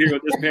 Or did you hear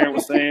what this parent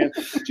was saying?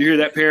 Did you hear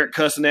that parent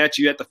cussing at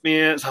you at the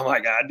fence? I'm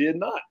like, I did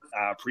not.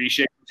 I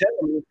appreciate you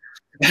telling me.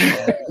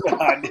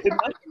 I did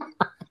not.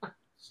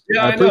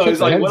 Yeah, I know.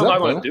 It's like, what am I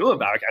going to do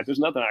about it? There's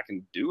nothing I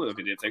can do with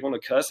it. If they're going to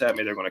cuss at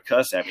me, they're going to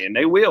cuss at me, and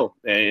they will.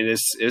 And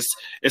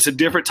it's a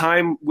different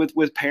time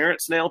with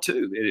parents now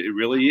too. It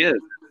really is.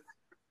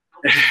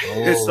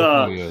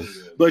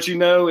 But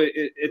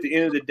at the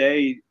end of the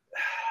day,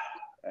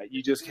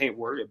 you just can't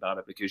worry about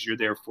it because you're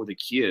there for the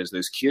kids.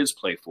 Those kids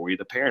play for you.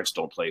 The parents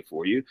don't play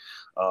for you.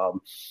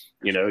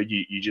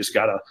 You just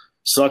got to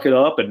suck it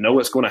up and know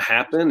what's going to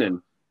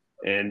happen,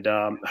 and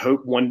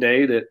hope one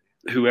day that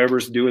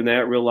whoever's doing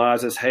that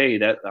realizes, hey,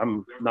 that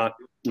I'm not,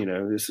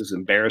 this is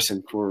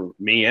embarrassing for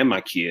me and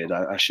my kid.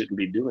 I shouldn't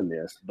be doing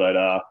this,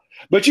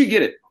 but you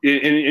get it.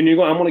 And you're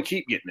going, I'm going to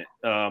keep getting it.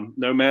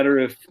 No matter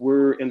if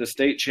we're in the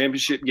state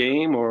championship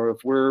game or if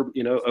we're,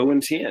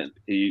 0-10,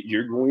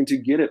 you're going to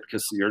get it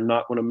because you're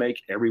not going to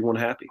make everyone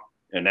happy,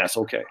 and that's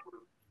okay.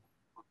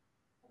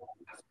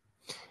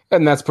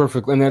 And that's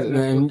perfect.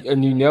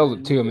 And you nailed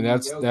it too. I mean,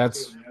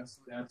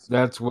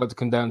 that's what it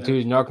comes down to.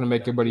 You're not going to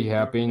make everybody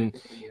happy, and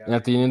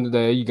at the end of the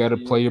day, you got to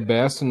play your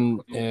best,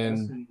 and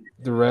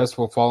the rest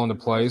will fall into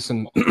place,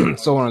 and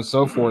so on and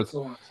so forth.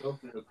 Of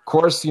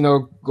course,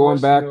 going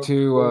back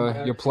to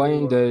your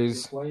playing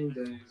days,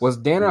 was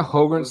Dana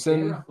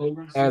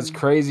Holgorsen as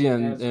crazy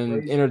and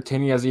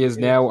entertaining as he is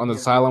now on the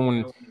sideline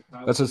when,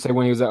 let's just say,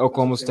 when he was at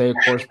Oklahoma State, of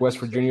course, West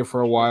Virginia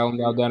for a while,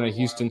 now down at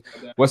Houston?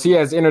 Was he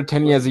as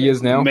entertaining as he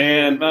is now?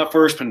 Man, my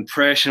first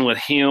impression with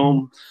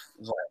him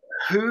was like,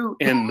 who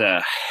in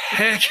the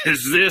heck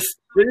is this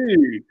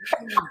dude?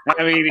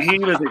 I mean, he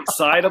was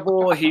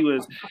excitable. He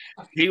was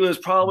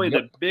probably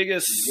the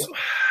biggest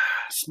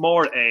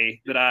smart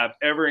A that I've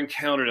ever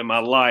encountered in my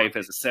life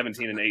as a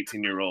 17 and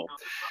 18-year-old.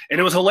 And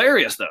it was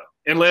hilarious, though,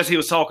 unless he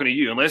was talking to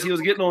you. Unless he was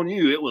getting on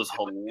you, it was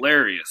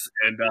hilarious.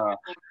 And,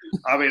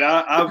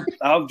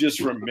 I'll just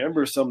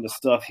remember some of the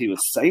stuff he was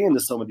saying to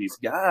some of these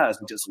guys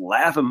and just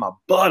laughing my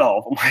butt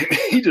off. I'm like,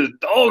 he just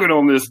dogging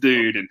on this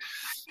dude.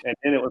 And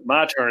then it was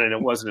my turn, and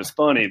it wasn't as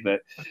funny,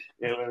 but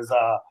it was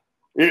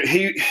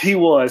he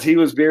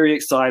was very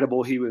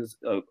excitable. He was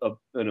a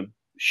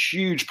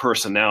huge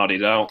personality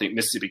that I don't think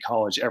Mississippi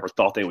College ever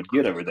thought they would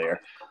get over there.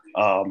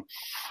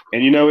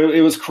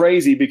 It was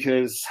crazy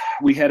because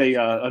we had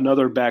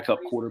another backup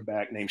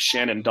quarterback named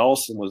Shannon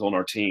Dawson was on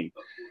our team,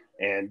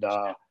 and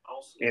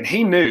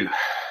he knew,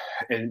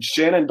 and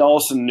Shannon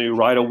Dawson knew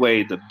right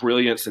away the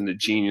brilliance and the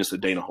genius of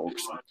Dana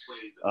Holgorsen.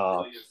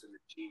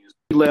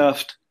 He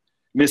left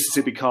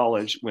Mississippi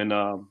College when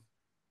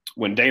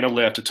Dana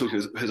left and took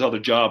his other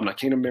job, and I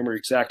can't remember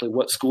exactly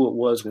what school it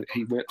was that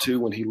he went to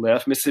when he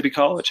left Mississippi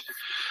College,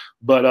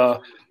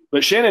 but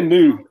Shannon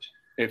knew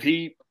if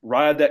he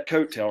ride that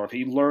coattail, or if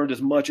he learned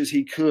as much as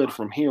he could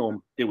from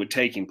him, it would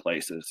take him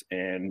places.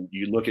 And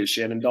you look at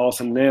Shannon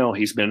Dawson now;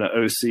 he's been an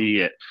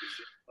OC at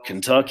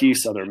Kentucky,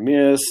 Southern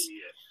Miss.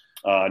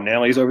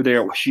 Now he's over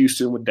there at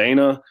Houston with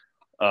Dana.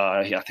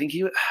 I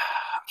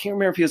can't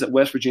remember if he was at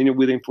West Virginia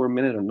with him for a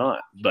minute or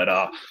not, but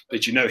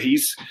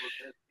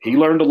he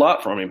learned a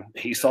lot from him.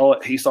 He saw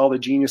the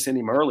genius in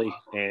him early,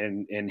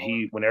 and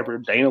whenever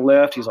Dana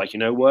left, he's like, you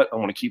know what, I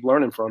want to keep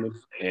learning from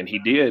him, and he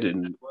did,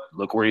 and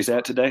look where he's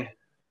at today.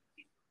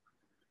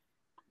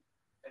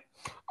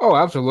 Oh,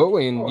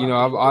 absolutely, and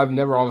I've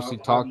never obviously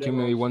talked to him.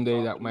 Maybe one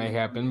day that may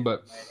happen,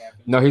 but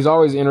he's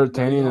always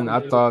entertaining, and I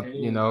thought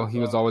he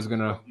was always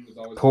gonna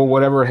pull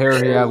whatever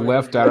hair he had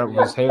left out of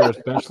his hair,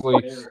 especially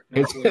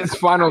his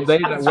final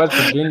days at West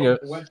Virginia.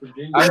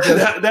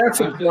 That's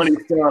some funny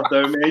stuff,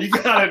 though, man. You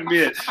gotta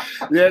admit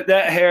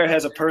that hair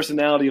has a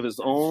personality of its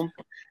own,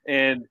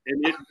 and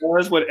it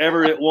does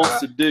whatever it wants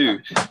to do.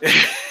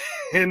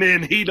 And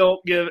then he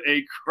don't give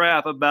a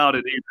crap about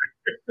it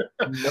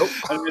either. Nope.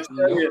 I'm just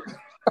telling you,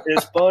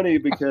 it's funny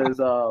because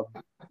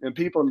and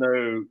people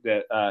know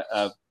that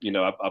I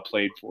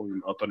played for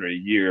him up under a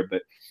year,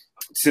 but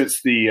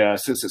since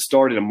it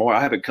started in March,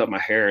 I haven't cut my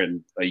hair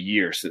in a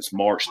year, since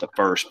March the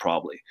 1st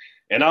probably.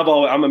 And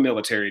I'm a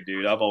military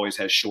dude. I've always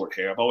had short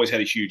hair. I've always had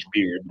a huge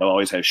beard, but I've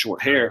always had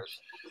short hair.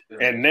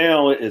 And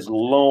now it is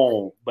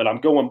long, but I'm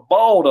going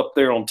bald up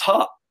there on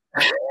top.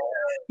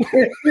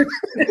 So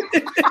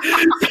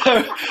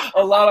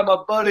a lot of my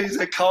buddies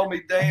that call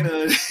me Dana,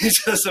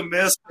 it's just a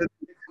mess.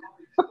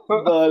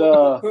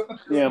 But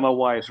my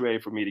wife's ready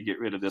for me to get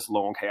rid of this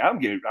long hair.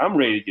 I'm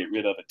ready to get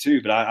rid of it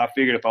too. But I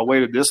figured if I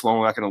waited this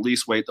long, I can at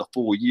least wait the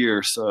full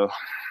year. So,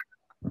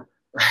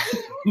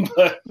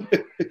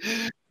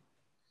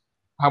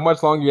 how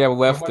much longer do you have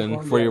left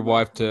then for your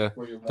wife to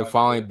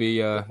finally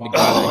be the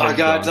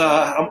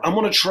guy? I'm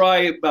going to try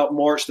about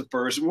March the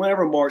 1st.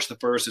 Whenever March the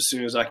 1st, as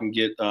soon as I can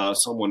get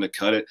someone to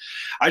cut it.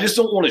 I just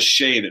don't want to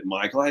shave it,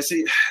 Michael. I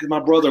see my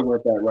brother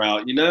went that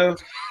route,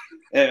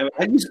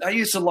 I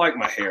used to like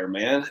my hair,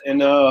 man, and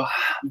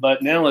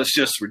but now it's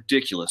just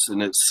ridiculous,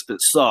 and it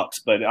sucks.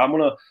 But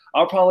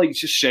I'll probably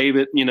just shave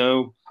it.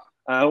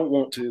 I don't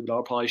want to, but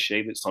I'll probably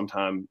shave it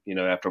sometime,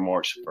 after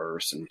March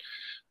 1st, and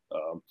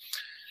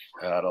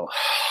I don't,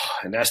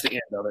 and that's the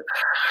end of it.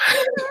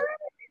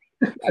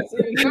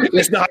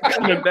 It's not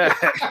coming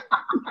back.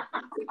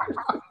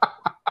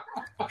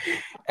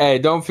 Hey,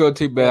 don't feel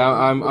too bad.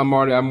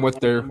 I'm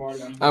with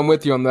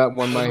you on that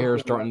one. My hair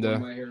is starting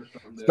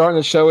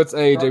to show its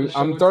age.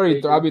 I'm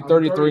 30. I'll be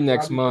 33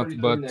 next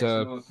month. But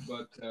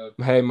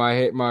hey,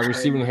 my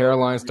receiving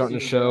hairline is starting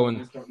to show,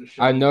 and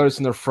I noticed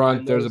in the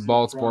front there's a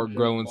bald spot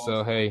growing.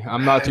 So hey,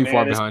 I'm not too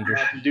far behind you.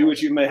 Do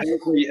what you may.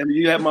 Hopefully,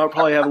 you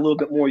probably have a little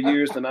bit more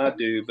years than I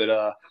do, but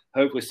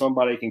hopefully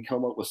somebody can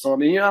come up with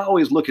something. I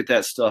always look at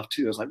that stuff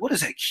too. It's like, what is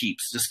that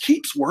Keeps? Does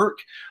Keeps work?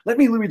 Let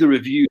me read the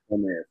reviews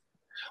on there.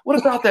 What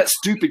about that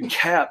stupid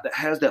cap that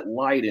has that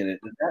light in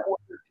it?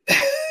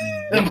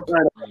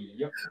 That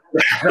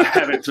I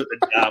haven't took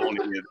the dive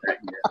on any of that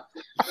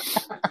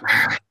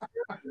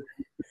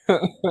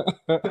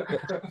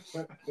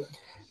yet.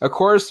 Of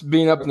course,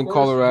 being up in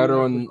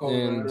Colorado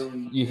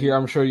and you hear,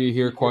 I'm sure you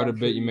hear quite a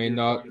bit. You may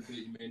not,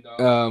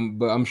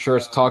 but I'm sure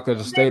it's talked at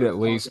the state at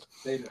least.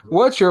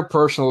 What's your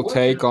personal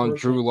take on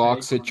Drew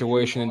Lock's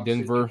situation in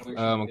Denver?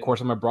 Of course,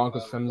 I'm a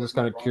Broncos fan. I'm just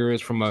kind of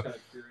curious from a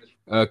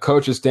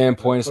coach's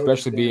standpoint,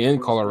 especially being in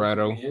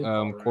Colorado.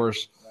 Of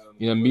course,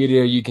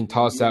 media, you can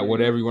toss out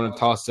whatever you want to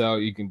toss out.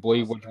 You can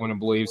believe what you want to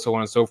believe, so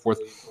on and so forth.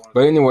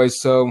 But anyway,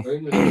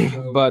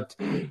 but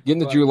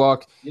getting to Drew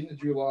Lock,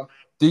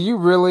 do you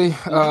really,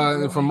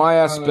 from my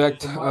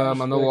aspect, I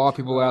know a lot of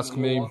people ask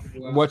me,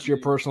 what's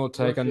your personal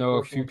take? I know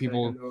a few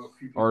people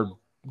are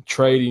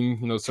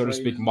trading, so to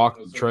speak, mock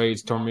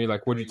trades, told me,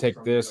 like, would you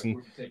take this?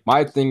 And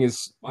my thing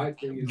is,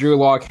 Drew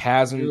Lock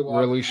hasn't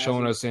really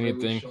shown us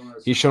anything.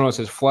 He's shown us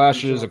his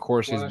flashes, of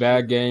course, his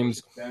bad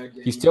games.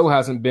 He still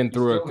hasn't been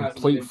through a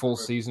complete full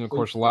season. Of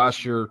course,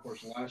 last year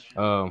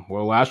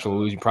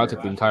losing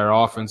practically the entire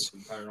offense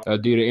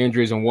due to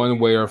injuries in one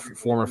way or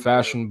form or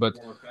fashion. But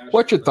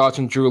what's your thoughts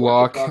on Drew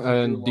Lock?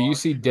 And do you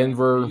see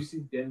Denver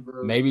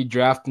maybe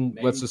drafting,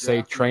 let's just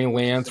say, Trey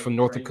Lance from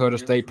North Dakota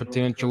State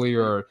potentially,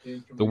 or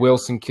the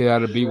Wilson kid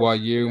out of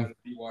BYU,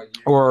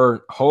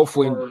 or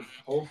hopefully,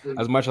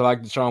 as much as I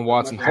like Deshaun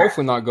Watson,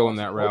 hopefully not going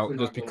that route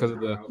just because of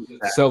the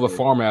sell the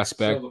farm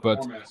aspect.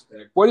 But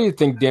what do you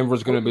think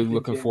Denver's going to be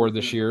looking for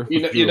this year?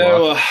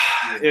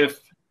 If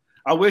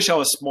I wish I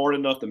was smart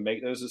enough to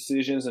make those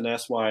decisions, and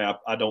that's why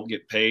I don't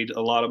get paid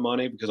a lot of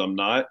money, because I'm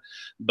not.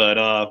 But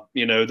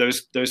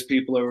those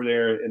people over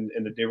there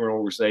in the Denver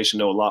organization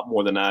know a lot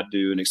more than I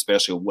do, and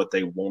especially what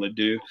they want to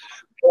do.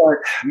 But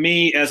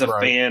me as a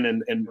fan,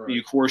 and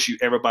of course,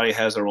 everybody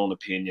has their own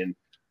opinion.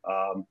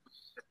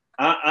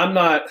 I'm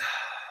not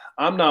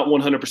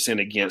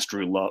 100% against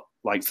Drew Lock,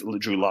 like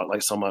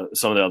some of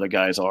the other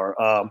guys are.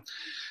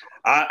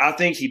 I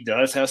think he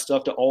does have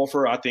stuff to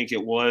offer. I think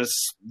it was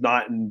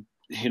not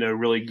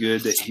really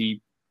good that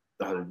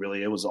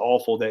it was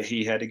awful that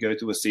he had to go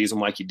through a season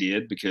like he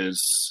did,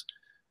 because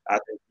I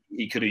think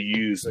he could have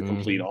used a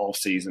complete off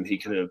season. He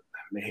could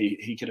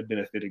have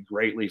benefited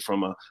greatly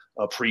from a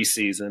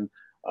preseason.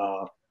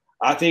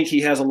 I think he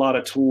has a lot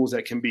of tools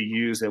that can be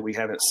used that we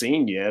haven't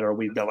seen yet, or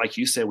like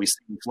you said, we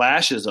see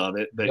flashes of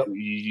it, but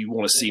you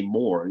want to see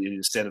more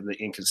instead of the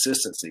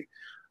inconsistency.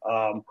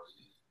 And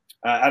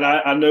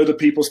I know the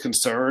people's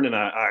concern, and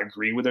I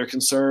agree with their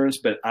concerns,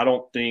 but I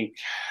don't think,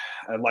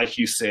 like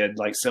you said,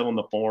 like selling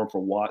the farm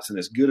for Watson,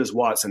 as good as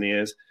Watson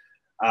is,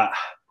 I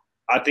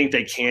think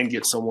they can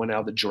get someone out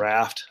of the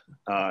draft,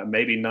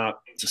 maybe not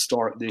to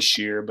start this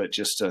year, but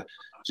just to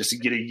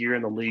get a year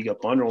in the league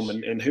up under him,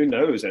 and who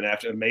knows? And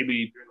after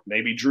maybe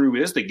Drew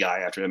is the guy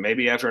after that.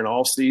 Maybe after an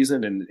off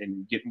season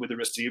and getting with the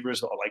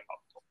receivers like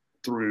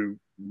through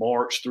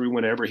March, through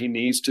whenever he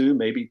needs to,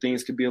 maybe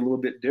things could be a little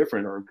bit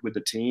different, or with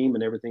the team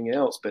and everything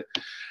else. But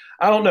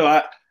I don't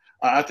know.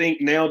 I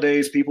think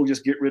nowadays people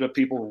just get rid of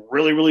people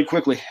really, really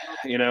quickly,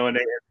 and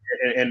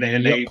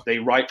they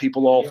write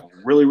people off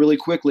really, really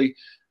quickly.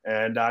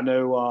 And I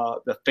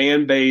know the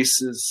fan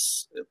base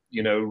is,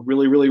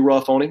 really, really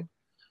rough on him.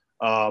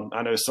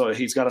 I know, so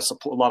he's got a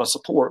lot of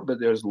support, but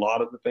there's a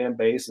lot of the fan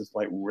base is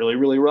like really,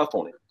 really rough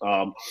on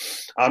him.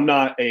 I'm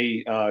not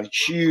a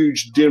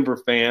huge Denver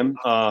fan.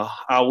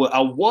 I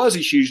was a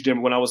huge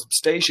Denver when I was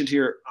stationed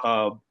here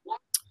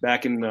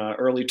back in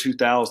early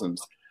 2000s.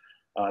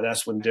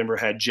 That's when Denver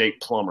had Jake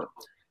Plummer,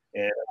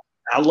 and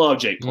I love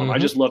Jake Plummer. I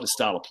just love his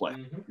style of play.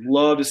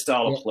 Love his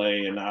style of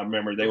play, and I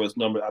remember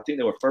I think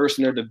they were first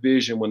in their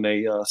division when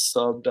they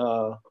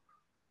subbed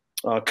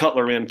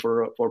Cutler in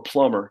for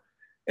Plummer.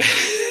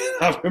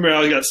 I remember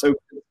I got so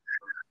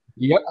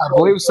Yep, I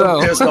believe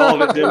so. Pissed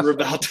off at Denver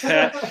about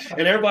that.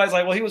 And everybody's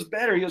like, well, he was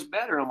better. He was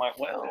better. I'm like,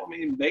 well, I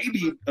mean,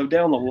 maybe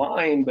down the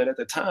line, but at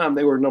the time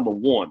they were number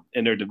one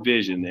in their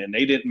division, and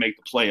they didn't make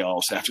the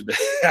playoffs after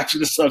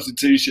the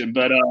substitution.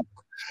 But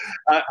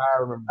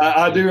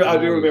I do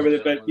remember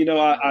that. But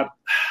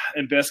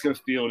Invesco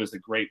Field is a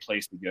great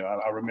place to go.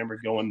 I remember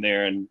going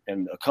there and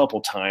a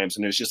couple times,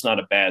 and there's just not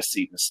a bad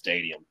seat in the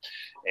stadium.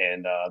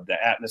 And the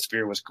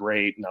atmosphere was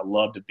great, and I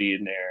loved to be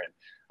in there. And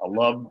I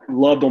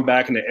loved them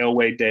back in the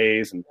Elway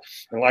days. And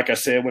like I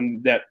said,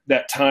 when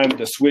that time with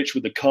the switch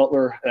with the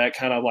Cutler, that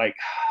kind of like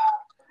 –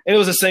 and it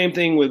was the same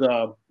thing with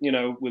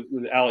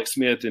with Alex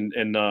Smith and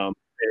San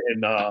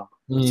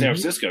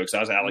Francisco, because I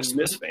was an Alex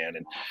Smith fan,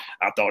 and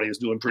I thought he was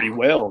doing pretty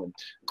well. And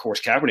of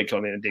course, Kaepernick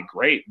came in and did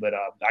great, but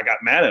I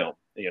got mad at him.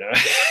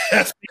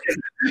 I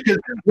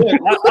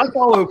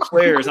follow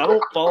players. I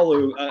don't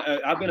follow.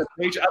 I've been a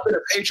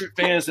Patriot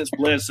fan since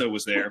Bledsoe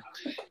was there,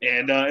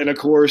 and of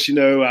course,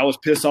 I was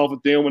pissed off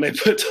at them when they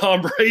put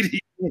Tom Brady.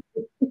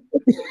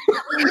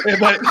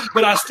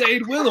 but I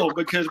stayed with him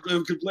because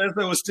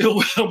Bledsoe was still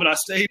with him, but I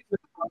stayed with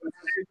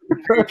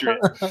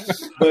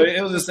Patriots. But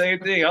it was the same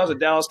thing. I was a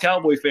Dallas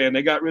Cowboy fan.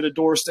 They got rid of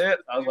Dorsett.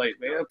 I was like,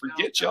 man,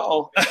 forget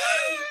y'all.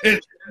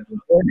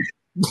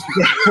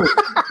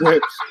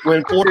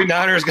 when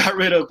 49ers got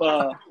rid of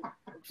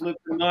Flip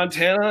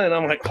Montana, and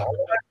I'm like,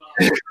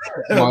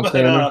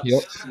 Montana.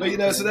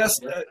 But so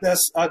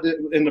that's I did,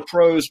 in the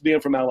pros, being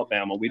from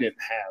Alabama, we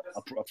didn't have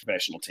a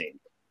professional team.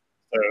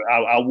 So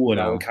I would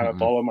kind of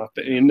follow my –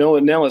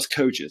 now it's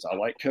coaches. I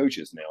like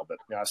coaches now, but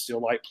I still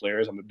like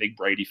players. I'm a big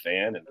Brady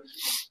fan. And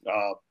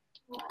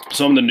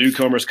some of the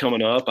newcomers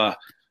coming up,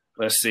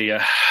 let's see.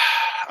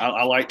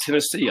 I like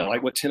Tennessee. I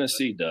like what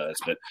Tennessee does.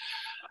 But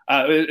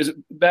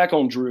back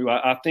on Drew,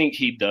 I think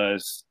he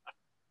does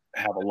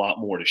have a lot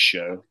more to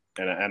show.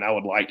 And I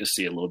would like to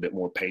see a little bit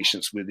more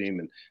patience with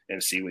him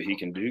and see what he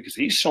can do, because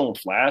he's shown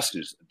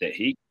flashes that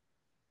he –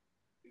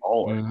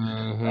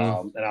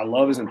 and I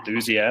love his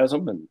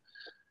enthusiasm, and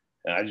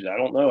I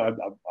don't know. I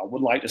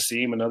would like to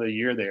see him another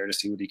year there to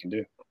see what he can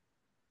do.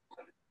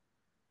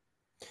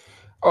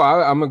 Oh,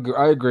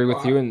 I agree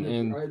with you,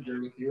 and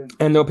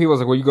I know people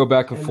like, well, you go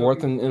back and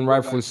forth, and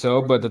rightfully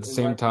so. But at the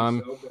same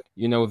time,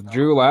 with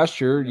Drew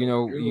last year,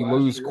 you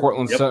lose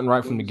Cortland Sutton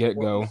right from the get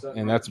go,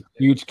 and that's a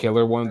huge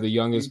killer. One of the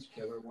youngest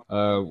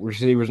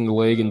receivers in the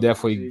league, and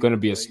definitely going to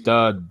be a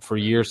stud for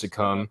years to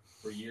come.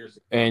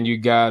 And you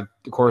got,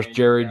 of course,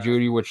 Jerry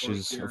Jeudy, which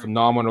is a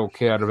phenomenal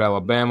kid out of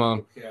Alabama.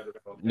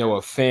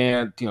 Noah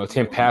Fant,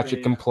 Tim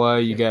Patrick can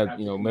play. You got,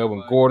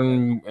 Melvin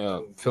Gordon,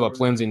 Phillip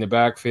Lindsay in the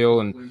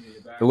backfield, and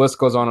the list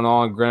goes on and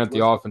on. Granted,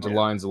 the offensive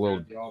line's a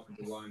little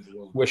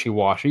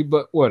wishy-washy,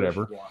 but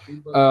whatever.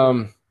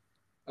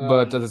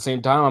 But at the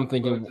same time, I'm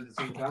thinking,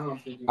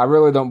 I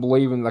really don't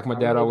believe in, like my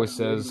dad always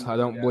says, I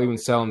don't believe in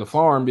selling the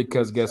farm,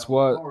 because guess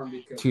what?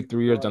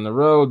 2-3 years down the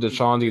road,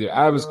 Deshaun's either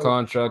out of his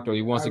contract or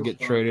he wants to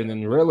get traded,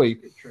 and really,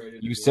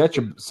 you set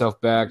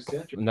yourself back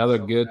another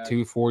good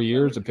 2-4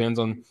 years. Depends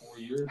on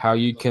how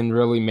you can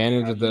really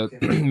manage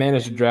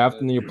the draft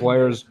and your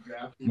players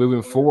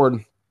moving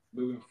forward.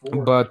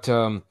 But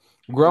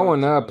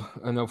growing up,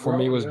 I know for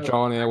me it was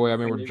John Elway. I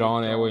remember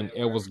John Elway and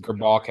Elvis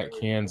Gerbach at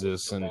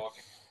Kansas,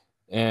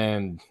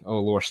 and oh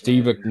Lord,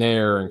 Steve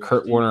McNair and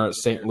Kurt Warner at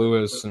St.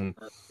 Louis,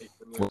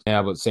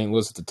 but St.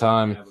 Louis at the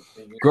time.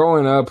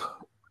 Growing up,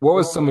 what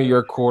was some of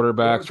your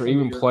quarterbacks, or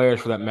even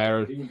players for that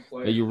matter,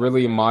 that you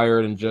really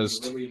admired and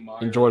just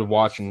enjoyed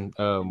watching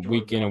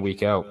week in and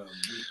week out?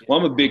 Well,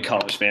 I'm a big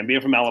college fan. Being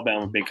from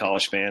Alabama, I'm a big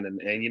college fan,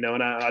 and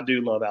I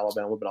do love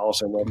Alabama, but I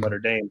also love Notre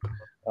Dame.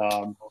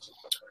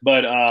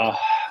 But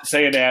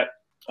saying that,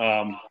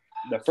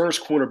 the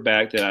first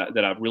quarterback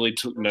that I really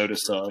took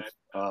notice of,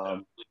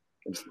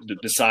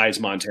 besides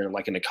Montana,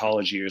 like in the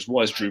college years,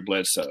 was Drew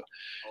Bledsoe.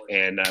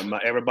 And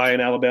everybody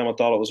in Alabama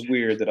thought it was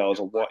weird that I was,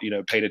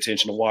 paid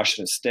attention to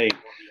Washington State.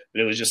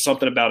 But it was just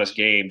something about his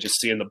game, just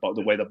seeing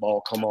the way the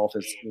ball come off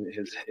his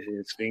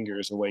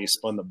fingers, the way he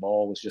spun the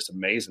ball was just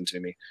amazing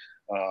to me.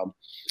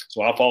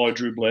 So I followed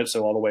Drew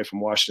Bledsoe all the way from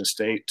Washington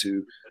State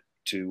to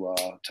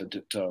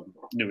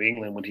New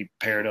England when he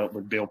paired up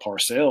with Bill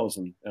Parcells,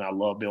 and I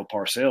love Bill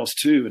Parcells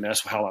too, and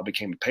that's how I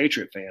became a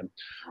Patriot fan.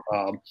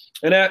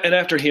 And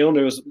after him,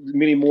 there was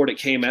many more that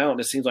came out, and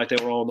it seems like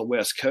they were all on the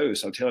West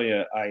Coast. I'll tell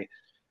you,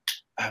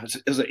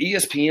 it was an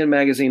ESPN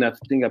magazine I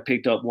think I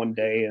picked up one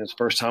day, and it's the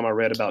first time I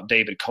read about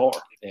David Carr,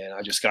 and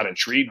I just got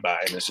intrigued by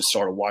it, and I just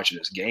started watching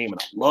this game,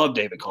 and I love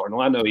David Carr. Now,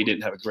 I know he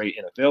didn't have a great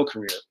NFL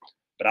career,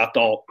 but I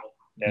thought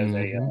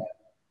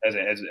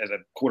as a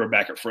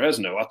quarterback at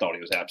Fresno, I thought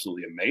he was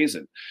absolutely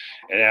amazing.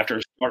 And after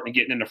starting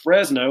getting into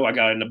Fresno, I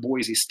got into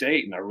Boise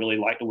State, and I really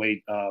liked the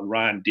way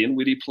Ryan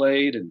Dinwiddie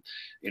played. And,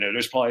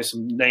 there's probably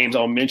some names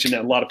I'll mention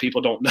that a lot of people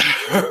don't know,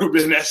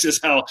 and that's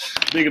just how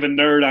big of a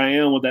nerd I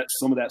am with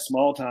some of that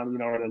small time,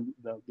 the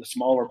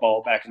smaller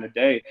ball back in the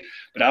day.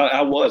 But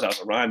I was a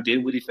Ryan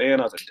Dinwiddie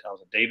fan. I was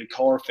a David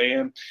Carr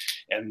fan.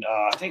 And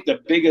I think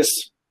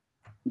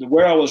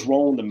where I was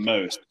wrong the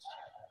most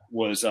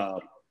was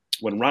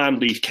when Ryan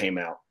Leaf came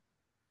out.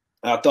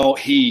 I thought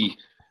he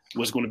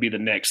was going to be the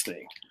next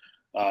thing.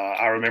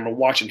 I remember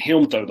watching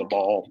him throw the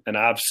ball, and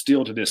I've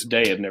still to this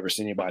day have never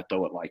seen anybody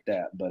throw it like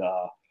that. But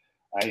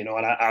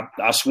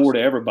I swore to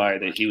everybody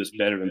that he was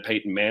better than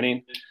Peyton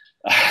Manning.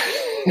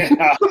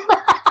 I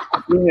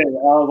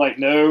was like,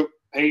 no,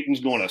 Peyton's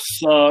going to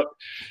suck.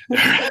 He's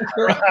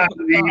going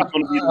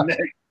to be the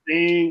next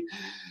thing.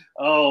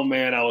 Oh,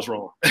 man, I was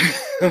wrong.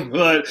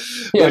 but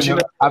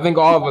I think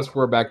all of us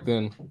were back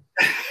then.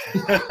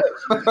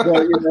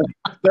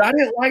 But I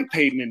didn't like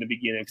Peyton in the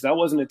beginning because I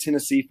wasn't a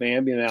Tennessee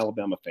fan, being an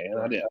Alabama fan.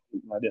 I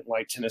didn't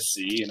like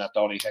Tennessee, and I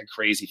thought he had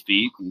crazy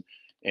feet,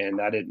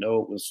 and I didn't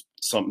know it was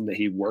something that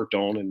he worked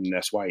on, and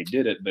that's why he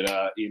did it. But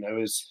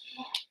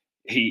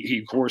he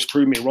of course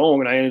proved me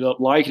wrong, and I ended up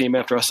liking him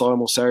after I saw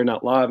him on Saturday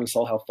Night Live and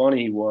saw how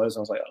funny he was. I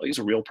was like, oh, he's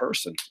a real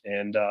person,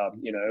 and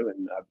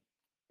and I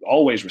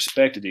always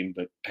respected him.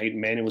 But Peyton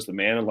Manning was the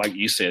man, and like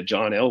you said,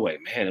 John Elway,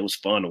 man, it was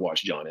fun to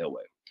watch John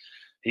Elway.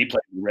 He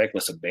played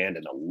reckless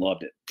abandon. I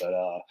loved it. But,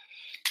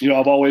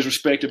 I've always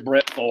respected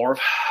Brett Favre,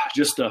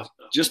 just the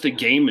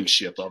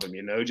gamemanship of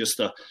him, just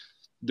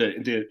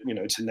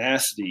the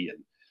tenacity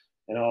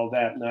and all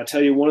that. And I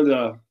tell you, one of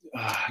the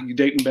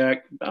dating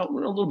back about a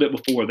little bit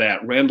before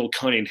that, Randall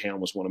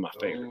Cunningham was one of my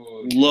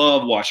favorites.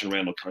 Love watching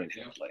Randall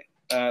Cunningham play.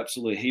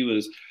 Absolutely. He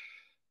was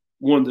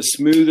one of the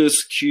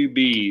smoothest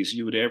QBs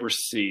you would ever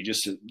see.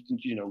 Just, of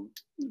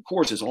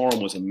course, his arm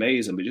was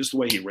amazing, but just the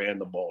way he ran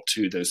the ball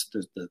too, the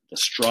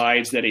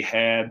strides that he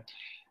had.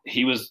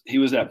 He was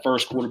that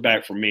first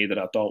quarterback for me that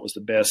I thought was the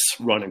best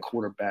running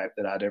quarterback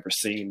that I'd ever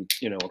seen.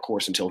 Of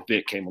course, until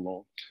Vic came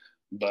along.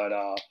 But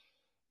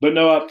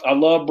no, I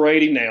love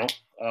Brady now.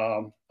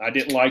 I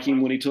didn't like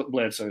him when he took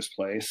Bledsoe's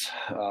place,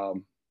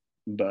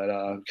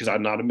 but because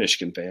I'm not a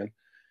Michigan fan.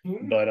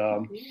 But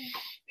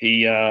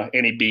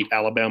he beat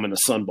Alabama in the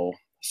Sun Bowl,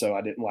 so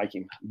I didn't like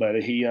him.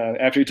 But he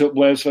after he took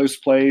Bledsoe's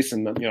place,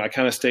 and I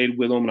kind of stayed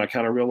with him, and I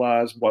kind of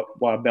realized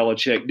why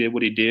Belichick did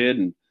what he did,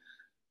 and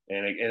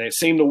it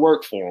seemed to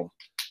work for him.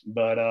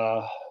 But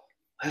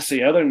let's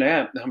see. Other than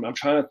that, I'm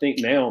trying to think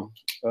now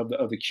of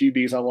the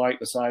QBs I like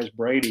besides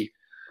Brady.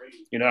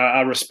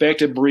 I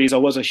respected Breeze. I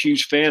was a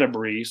huge fan of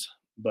Breeze,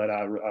 but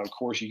of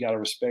course you got to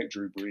respect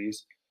Drew Brees.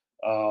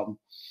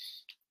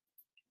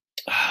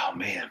 Oh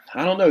man,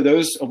 I don't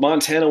know.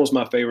 Montana was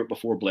my favorite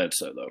before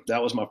Bledsoe, though.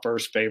 That was my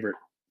first favorite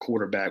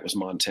quarterback was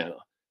Montana,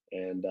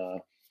 and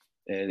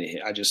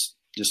I just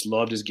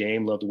loved his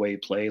game, loved the way he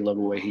played, loved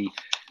the way he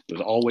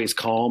was always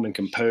calm and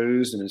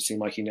composed, and it seemed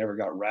like he never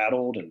got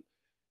rattled. And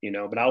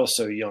but I was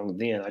so young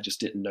then, I just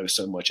didn't know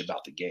so much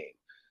about the game.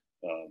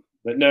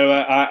 But no,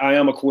 I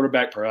am a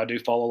quarterback pro. I do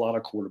follow a lot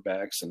of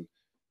quarterbacks and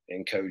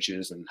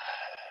coaches,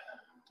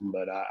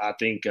 but I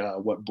think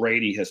what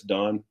Brady has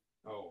done.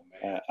 Oh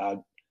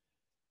man.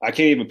 I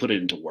can't even put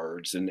it into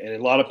words. And a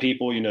lot of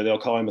people, they'll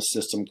call him a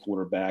system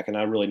quarterback, and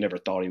I really never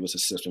thought he was a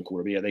system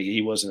quarterback. I think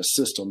he wasn't a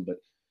system, but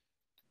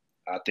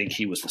I think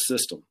he was the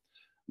system.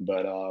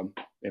 But,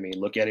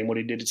 look at him, what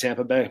he did to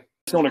Tampa Bay.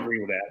 I don't agree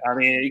with that.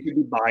 It could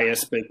be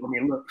biased, but,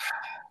 look,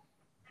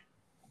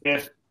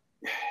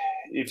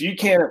 if you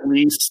can't at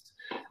least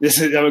 – this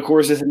is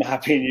my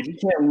opinion. If you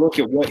can't look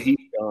at what he's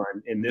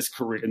done in this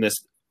career, in this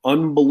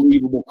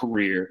unbelievable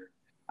career –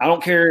 I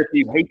don't care if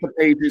you hate the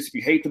Patriots, if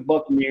you hate the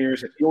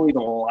Buccaneers, if you don't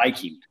even like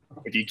him.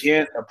 If you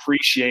can't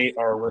appreciate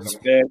or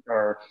respect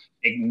or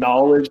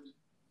acknowledge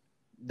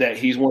that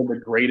he's one of the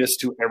greatest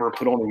to ever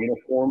put on a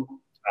uniform,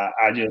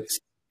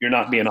 you're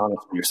not being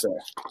honest with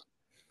yourself.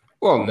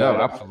 Well, no,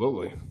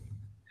 absolutely.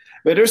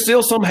 But there's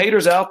still some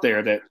haters out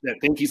there that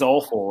think he's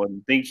awful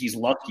and think he's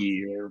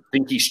lucky or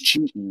think he's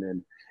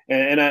cheating.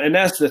 And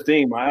that's the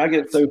thing. I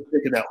get so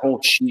sick of that whole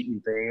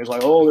cheating thing. It's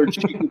like, oh, they're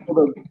cheating for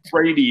the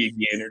Brady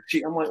again.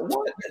 I'm like,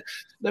 what?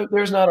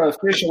 There's not an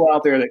official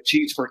out there that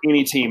cheats for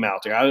any team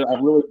out there. I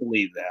really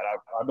believe that.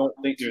 I don't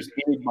think there's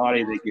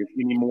anybody that gives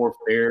any more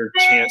fair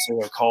chance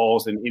of their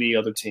calls than any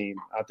other team.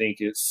 I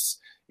think it's,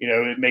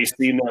 it may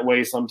seem that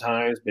way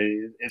sometimes, but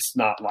it's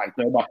not like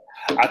nobody.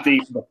 I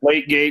think the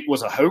Deflategate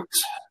was a hoax.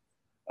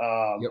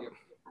 Yep.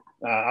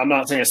 I'm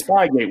not saying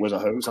Spygate was a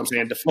hoax. I'm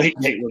saying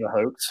Deflategate was a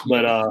hoax.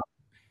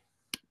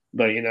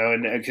 But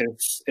and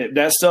because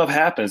that stuff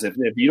happens. If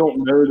you don't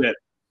know that,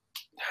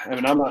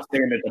 I'm not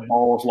saying that the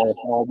ball's lost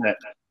all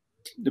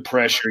the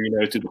pressure,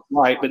 to the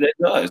flight, but it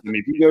does.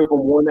 If you go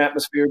from one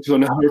atmosphere to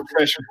another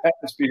pressure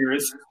atmosphere,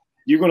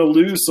 you're going to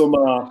lose some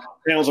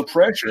pounds of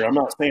pressure. I'm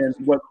not saying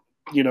what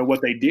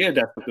they did.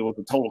 That's what was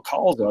the total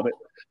cause of it.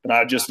 But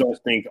I just don't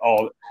think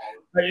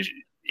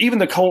even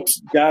the Colts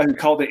guy who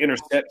called the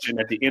interception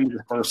at the end of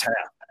the first half.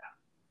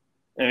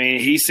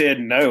 He said,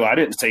 no, I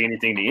didn't say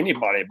anything to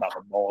anybody about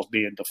the balls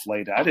being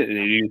deflated. I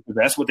didn't.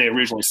 That's what they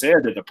originally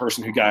said, that the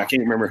person who got, I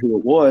can't remember who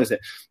it was,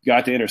 that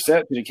got the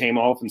interception and came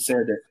off and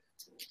said that,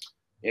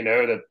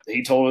 that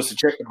he told us to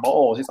check the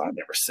balls. He said, I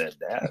never said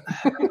that.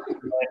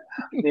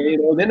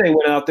 Then they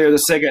went out there the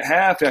second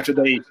half after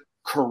they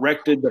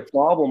corrected the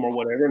problem or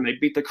whatever, and they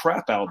beat the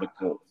crap out of the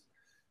Colts.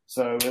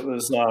 So it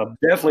was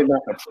definitely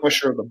not the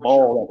pressure of the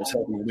ball that was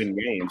helping to win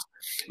games.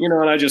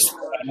 And I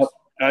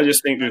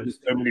just think there's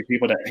so many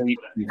people that hate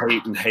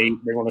and hate.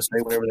 They want to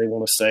say whatever they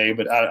want to say.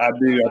 But I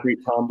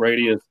think Tom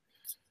Brady is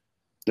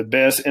the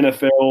best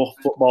NFL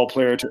football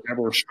player to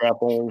ever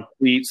strap on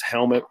cleats,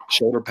 helmet,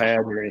 shoulder pad,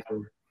 or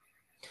anything.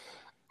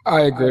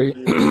 I agree.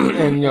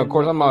 And, of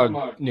course, I'm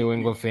not a New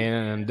England fan,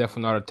 and I'm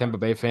definitely not a Tampa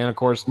Bay fan. Of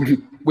course,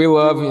 we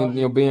love,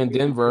 being a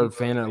Denver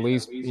fan, at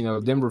least,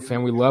 Denver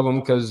fan. We love him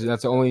because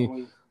that's the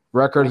only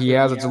record he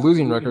has. It's a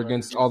losing record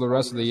against all the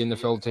rest of the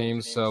NFL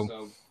teams.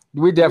 So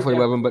we definitely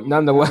love him. But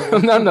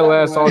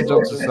nonetheless, all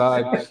jokes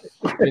aside,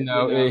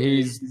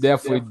 he's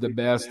definitely the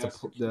best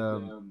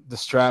the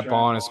strap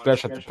on,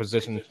 especially at the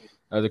position,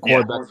 the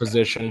quarterback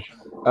position.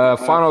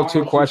 Final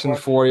two questions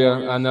for you.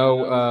 I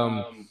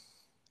know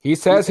he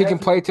says he can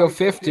play till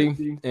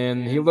 50,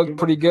 and he looked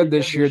pretty good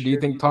this year. Do you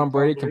think Tom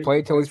Brady can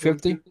play till he's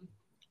 50?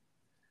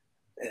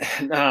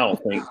 No, I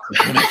don't think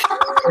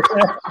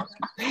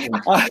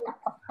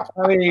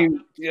I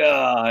mean,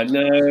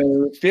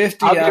 no,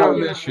 50. I'll give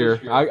him this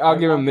year. I'll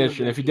give him this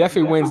year. If he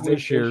definitely wins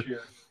this year,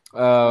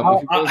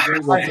 if he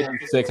goes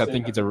 56, I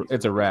think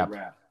it's a wrap.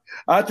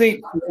 I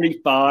think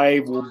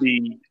 45 will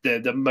be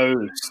the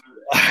most.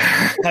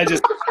 I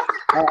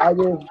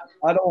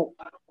don't.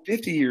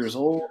 50 years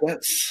old.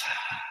 That's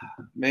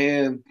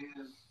man.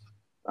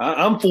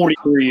 I'm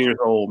 43 years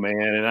old, man,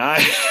 and I'm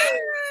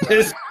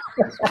just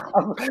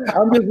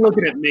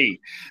looking at me.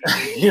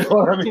 You know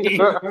what I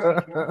mean?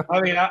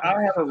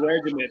 I have a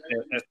regiment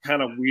that's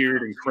kind of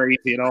weird and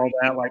crazy and all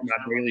that, like my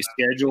daily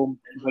schedule,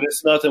 but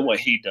it's nothing what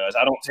he does.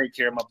 I don't take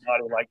care of my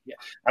body like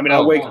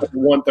I wake up at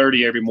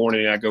 1:30 every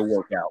morning and I go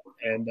work out,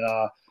 and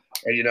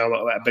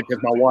because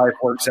my wife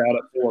works out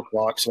at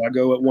 4:00, so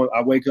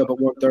I wake up at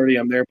 1:30.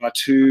 I'm there by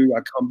 2:00.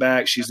 I come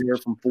back. She's there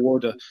from 4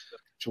 to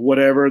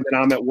whatever. Then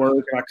I'm at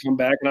work and I come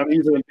back and I'm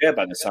usually in bed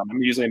by this time.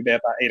 I'm usually in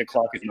bed by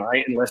 8:00 at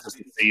night, unless it's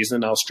the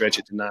season. I'll stretch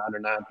it to 9 or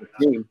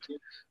 9:15.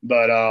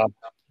 But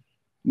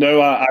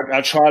no,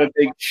 I try to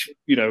take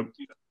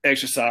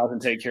exercise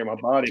and take care of my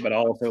body, but I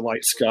also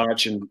like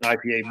Scotch and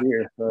IPA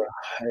beer. So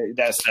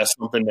that's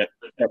something that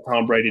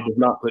Tom Brady does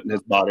not put in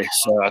his body.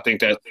 So I think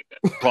that's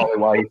probably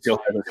why he still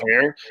has his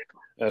hair.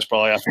 That's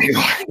probably, I think,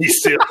 why he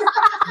still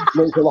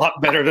looks a lot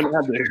better than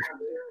I do.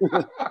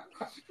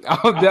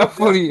 I'll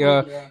definitely,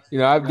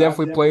 I've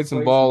definitely played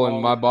some ball,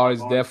 and my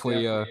body's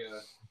definitely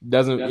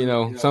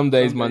doesn't. Some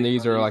days my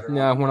knees are like,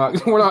 nah, we're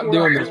not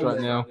doing this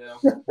right now.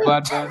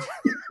 But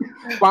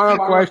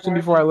final question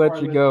before I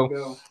let you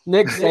go.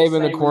 Nick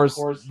Saban, of course,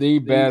 the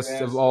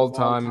best of all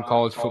time in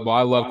college football.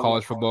 I love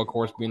college football, of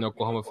course, being an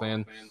Oklahoma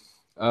fan.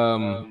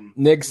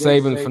 Nick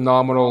Saban,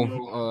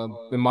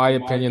 phenomenal. In my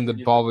opinion,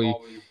 probably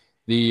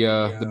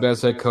the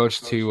best head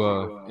coach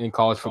in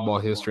college football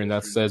history, and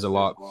that says a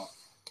lot.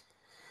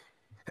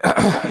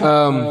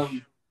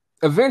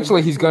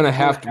 Eventually, he's going to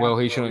have to. Well,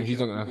 he's not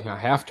going to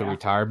have to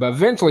retire, but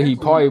eventually, he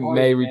probably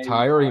may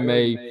retire. He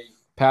may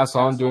pass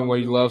on doing what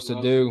he loves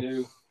to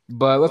do.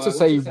 But let's just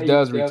say he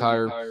does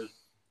retire.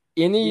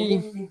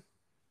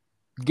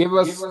 Give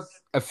us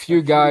a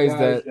few guys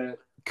that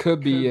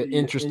could be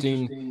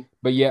interesting,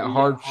 but yet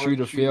hard shoe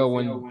to fill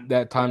when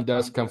that time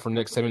does come for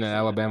Nick Saban at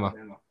Alabama.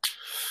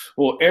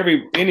 Well,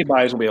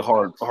 anybody's gonna be a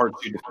hard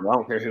shoe to fill. I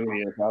don't care who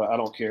he is. I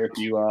don't care if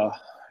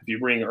you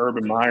bring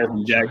Urban Meyer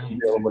from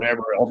Jacksonville or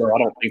whatever. Although I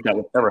don't think that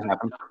would ever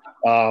happen.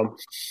 A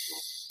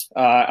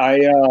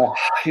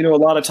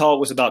lot of talk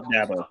was about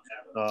Dabo.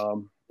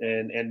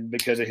 And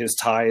because of his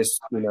ties,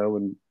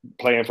 and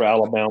playing for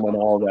Alabama and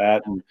all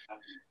that. And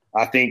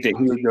I think that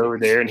he would go over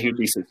there and he would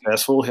be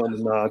successful.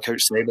 Him and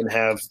Coach Saban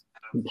have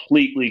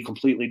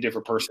completely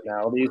different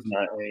personalities. And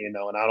I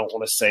don't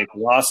want to say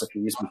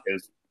philosophies,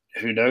 because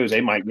who knows,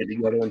 they might get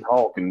together and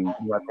talk. And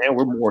right now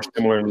we're more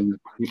similar than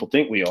people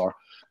think we are.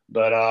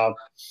 But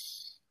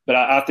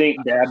I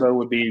think Dabo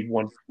would be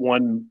one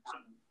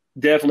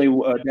definitely.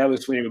 Dabo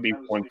Swinney would be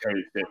one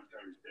coach that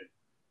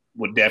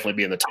would definitely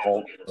be in the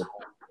talk.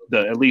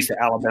 At least the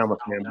Alabama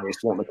fan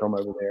base wanting to come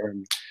over there.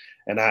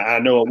 And I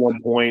know at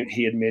one point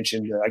he had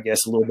mentioned, I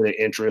guess, a little bit of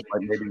interest,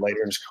 like maybe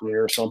later in his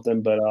career or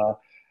something. But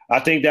I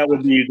think that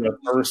would be the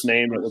first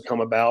name that would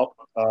come about.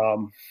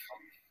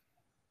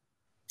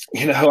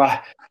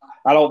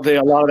 I don't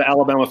think a lot of the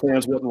Alabama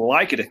fans wouldn't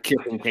like it if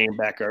Kiffin came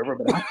back over,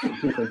 but I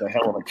think Kiffin's a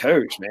hell of a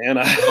coach, man.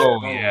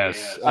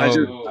 Yes. I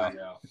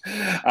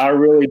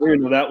really do.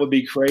 Now, that would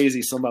be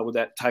crazy. Somebody with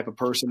that type of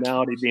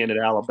personality being at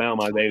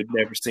Alabama, they've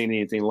never seen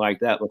anything like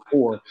that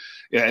before.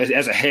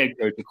 As a head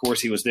coach, of course,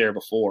 he was there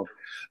before.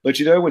 But,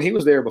 when he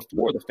was there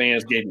before, the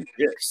fans gave him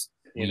gifts.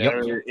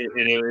 They're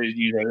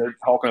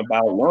talking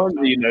about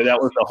London.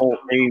 That was the whole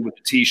thing with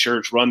the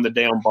T-shirts, run the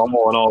damn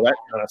ball and all that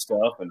kind of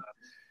stuff.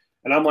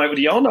 And I'm like, well,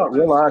 do y'all not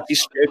realize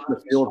he's stretching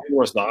the field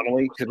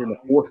horizontally? Because in the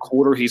fourth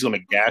quarter, he's going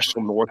to gash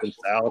from north and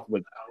south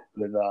with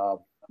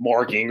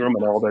Mark Ingram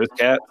and all those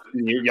cats.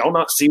 Y'all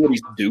not see what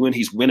he's doing?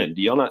 He's winning.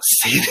 Do y'all not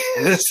see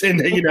this? And,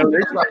 they're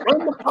like, run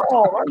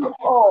the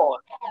ball.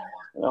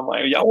 And I'm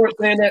like, y'all weren't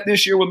saying that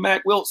this year with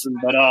Mac Wilson.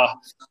 But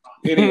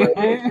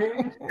anyway.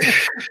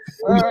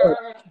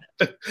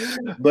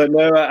 But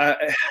no, I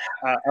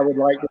would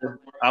like to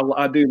 –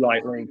 I do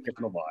like Lane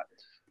Kiffin a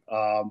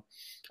lot.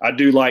 I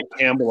do like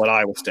Campbell at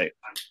Iowa State.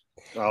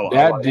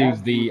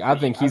 I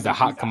think he's a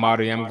hot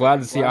commodity. I'm glad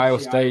to see Iowa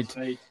State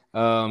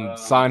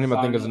sign him.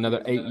 I think it was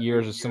another 8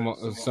 years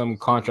or some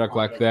contract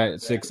like that,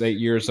 6-8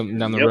 years, something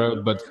down the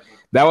road. But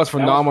That was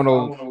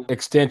phenomenal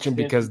extension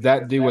because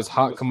that dude was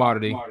hot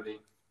commodity.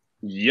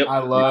 Yep. I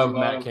love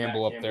Matt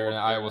Campbell up there in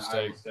Iowa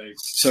State.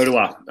 So do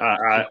I.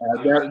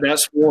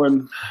 That's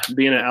one,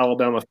 being an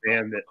Alabama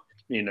fan, that,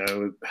 you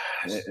know,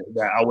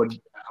 that I would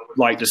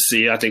like to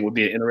see. I think would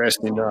be an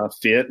interesting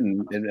fit,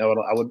 and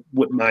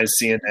wouldn't mind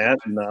seeing that.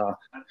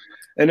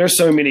 And there's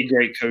so many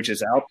great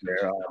coaches out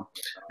there.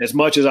 As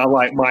much as I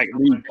like Mike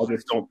Leach, I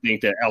just don't think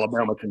that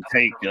Alabama can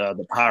take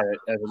the Pirate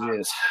as it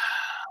is.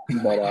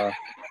 But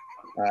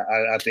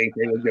I think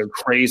they would go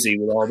crazy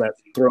with all that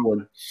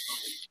throwing.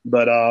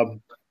 But I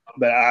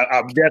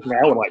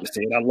would like to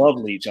see it. I love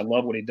Leach. I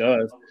love what he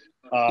does.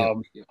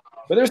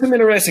 But there's some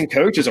interesting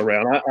coaches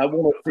around. I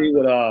want to see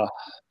what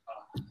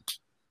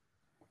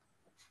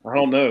I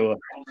don't know.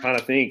 I'm trying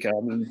to think. I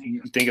mean,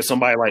 you think of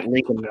somebody like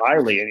Lincoln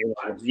Riley, and you're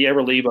like, did he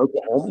ever leave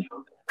Oklahoma?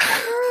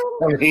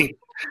 I mean,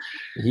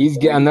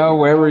 I know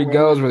wherever he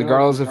goes,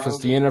 regardless if it's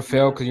the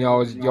NFL, because you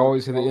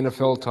always hear the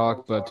NFL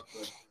talk, but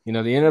the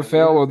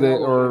NFL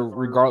or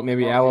regardless,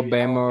 maybe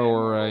Alabama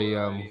or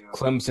a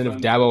Clemson, if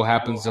Dabo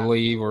happens to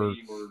leave or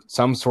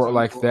some sort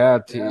like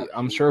that,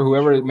 I'm sure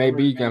whoever it may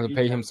be going to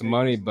pay him some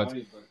money, but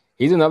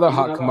he's another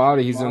hot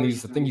commodity. I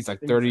think he's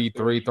like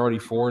 33,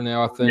 34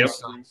 now, I think. Yep.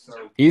 So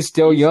he's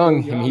still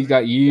young. I mean, he's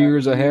got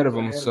years ahead of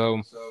him.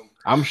 So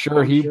I'm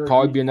sure he'd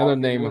probably be another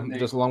name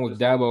just along with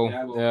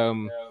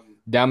Dabo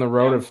down the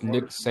road if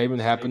Nick Saban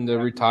happened to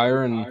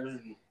retire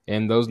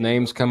and those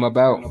names come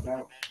about.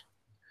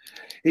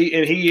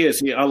 He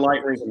is. I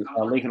like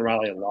Lincoln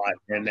Riley a lot,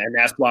 and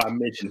that's why I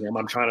mentioned him.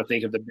 I'm trying to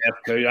think of the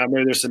best coach. I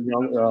know there's some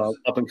young,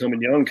 up and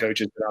coming young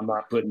coaches that I'm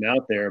not putting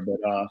out there, but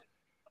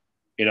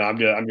I'm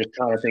just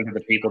trying to think of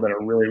the people that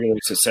are really, really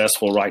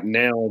successful right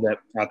now that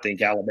I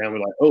think Alabama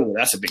like, oh,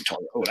 that's a big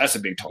target. Oh, that's a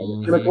big target.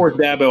 Mm-hmm. And of course,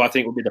 Dabo, I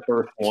think, would be the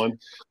first one.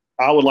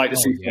 I would like to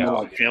see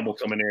someone like Campbell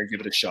come in there and give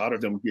it a shot, or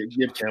them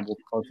give Campbell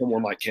or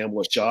someone like Campbell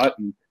a shot.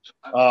 And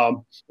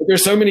but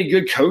there's so many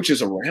good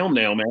coaches around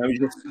now, man. I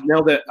mean,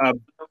 now that I've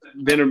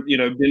been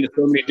to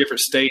so many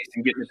different states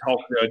and getting to talk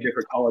to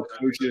different college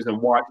coaches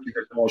and watch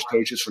different college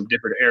coaches from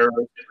different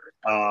eras,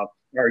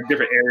 or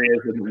different areas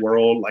of the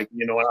world. Like,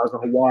 when I was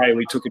in Hawaii,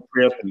 we took a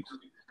trip and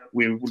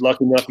we were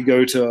lucky enough to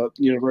go to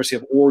University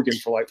of Oregon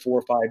for like 4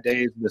 or 5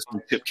 days. And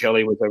Chip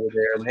Kelly was over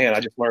there. Man, I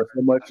just learned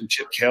so much from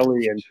Chip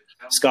Kelly, and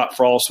Scott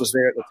Frost was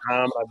there at the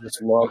time. I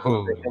just loved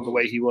him the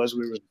way he was.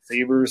 We were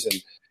receivers,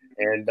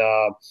 and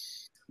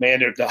man,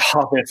 the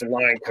offensive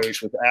line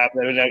coach was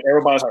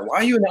everybody's like, "Why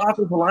are you in the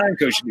offensive line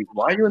coach's meeting?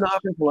 Why are you in the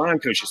offensive line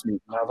coach's meeting?"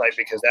 And I was like,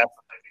 because that's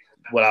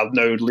what I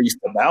know least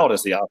about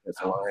is the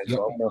offensive line.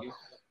 So I'm gonna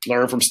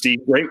learn from Steve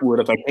Greatwood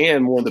if I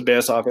can, one of the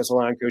best offensive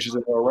line coaches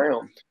that are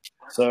around.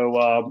 So,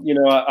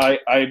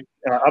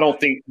 I don't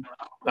think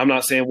 – I'm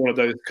not saying one of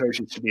those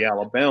coaches should be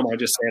Alabama. I'm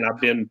just saying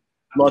I've been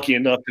lucky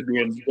enough to be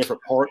in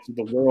different parts of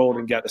the world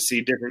and got to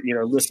see different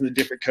 – listen to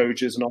different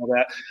coaches and all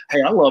that.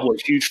 Hey, I love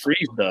what Hugh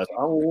Freeze does.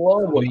 I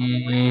love what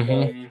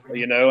Hugh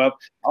Freeze does. I've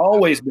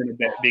always been a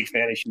big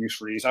fan of Hugh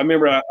Freeze. I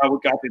remember I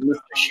got to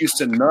listen to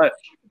Houston Nutt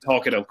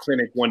talk at a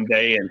clinic one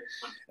day, and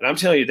I'm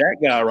telling you, that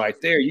guy right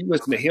there, you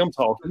listen to him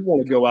talk, you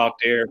want to go out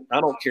there. I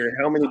don't care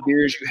how many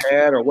beers you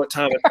had or what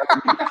time of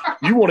time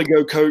you want to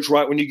go coach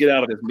right when you get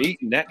out of this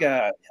meeting. That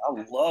guy, I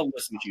love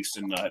listening to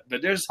Houston Nutt.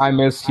 But I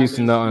miss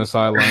Houston Nutt on the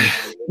sideline.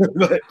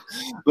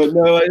 but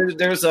no,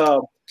 there's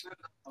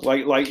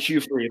like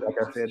Hugh Freeze, like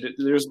I said,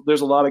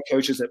 there's a lot of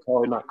coaches that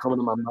probably not coming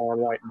to my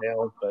mind right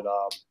now.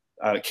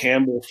 But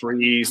Campbell,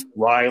 Freeze,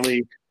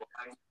 Riley,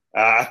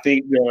 I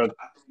think the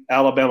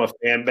Alabama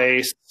fan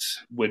base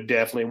would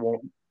definitely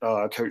want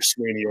Coach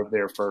Sweeney over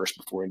there first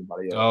before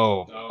anybody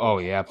else. Oh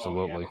yeah,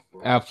 absolutely.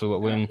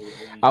 And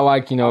I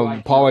like,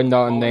 probably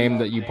not a name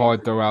that you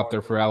probably throw out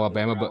there for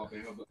Alabama, but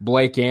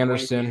Blake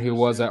Anderson, who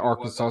was at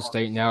Arkansas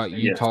State, now at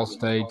Utah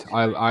State.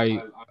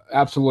 I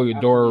absolutely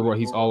adore what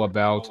he's all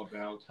about.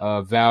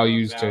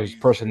 Values to his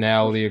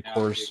personality, of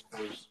course.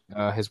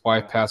 His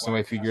wife passed away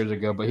a few years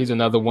ago, but he's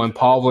another one.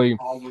 Probably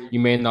he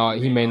may not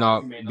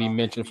be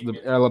mentioned for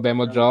the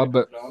Alabama job,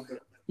 but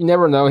you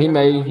never know. He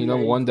may,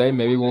 one day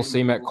maybe we'll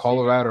see him at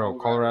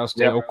Colorado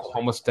State,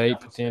 Oklahoma State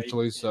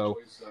potentially. So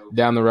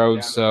down the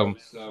road. So,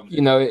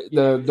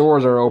 the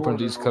doors are open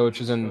to these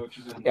coaches, and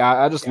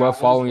I just love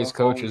following these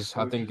coaches.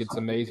 I think it's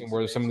amazing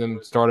where some of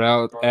them start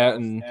out at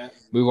and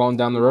move on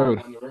down the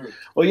road.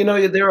 Well,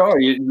 there are.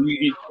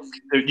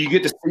 You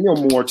get to see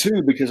them more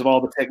too because of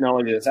all the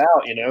technology that's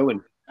out.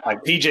 And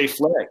like PJ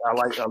Fleck, I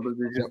like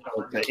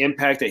the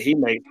impact that he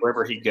makes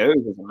wherever he goes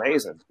is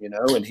amazing.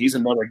 And he's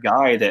another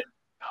guy that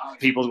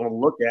people's going to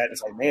look at and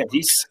say, man,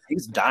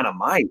 he's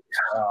dynamite.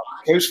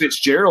 Coach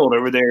Fitzgerald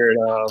over there at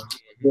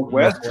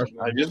Northwestern.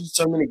 Just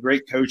so many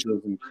great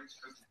coaches, and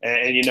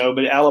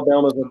but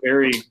Alabama's a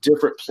very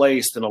different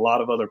place than a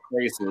lot of other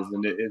places,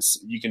 and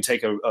you can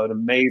take an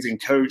amazing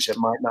coach that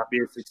might not be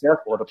as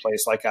successful at a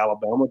place like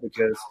Alabama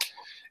because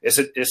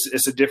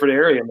it's a different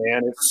area,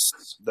 man.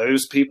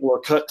 Those people are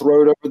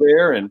cutthroat over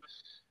there, and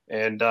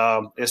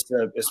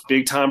it's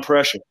big time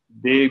pressure,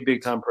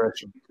 big time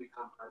pressure.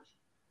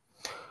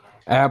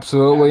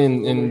 Absolutely,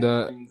 and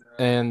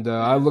And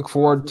I look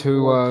forward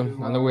to.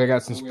 I know we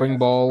got some spring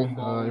ball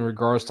in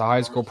regards to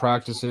high school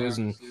practices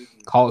and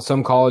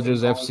some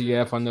colleges.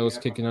 FCF I know is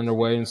kicking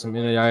underway, and some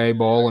NAIA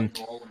ball, and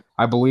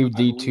I believe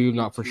D2.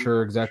 Not for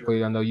sure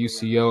exactly. I know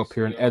UCO up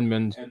here in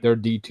Edmond, they're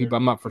D2, but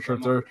I'm not for sure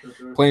if they're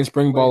playing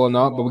spring ball or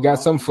not. But we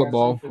got some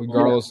football,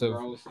 regardless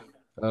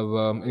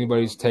of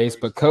anybody's taste.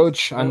 But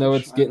Coach, I know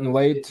it's getting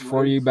late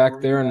for you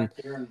back there,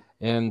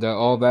 and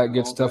all that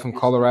good stuff in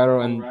Colorado.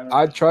 And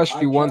I trust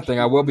you one thing.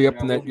 I will be up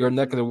in your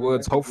neck of the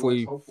woods,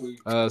 hopefully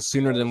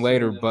sooner than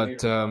later.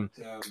 But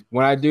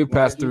when I do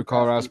pass through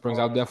Colorado Springs,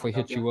 I'll definitely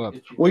hit you up.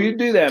 Well, you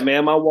do that,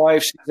 man. My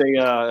wife, she's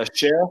a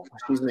chef.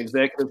 She's an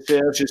executive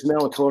chef. She's now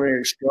a culinary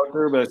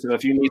instructor. But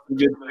if you need some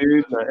good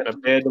food and a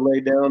bed to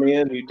lay down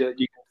in, you can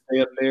stay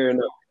up there in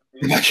the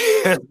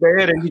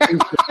bed, and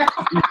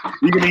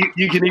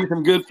you can eat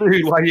some good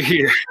food while you're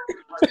here.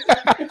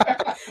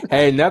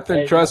 Hey,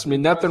 trust me,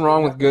 nothing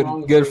wrong with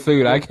good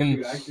food. I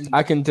can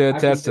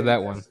attest to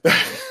that one.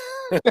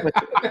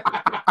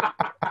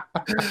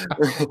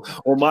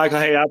 Well, Michael,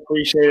 hey, I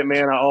appreciate it,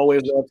 man. I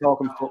always love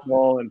talking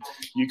football, and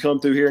you come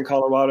through here in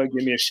Colorado,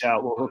 give me a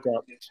shout. We'll hook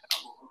up.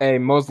 Hey,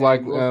 most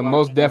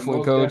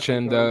definitely, Coach,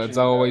 and it's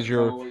always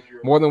you're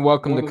more than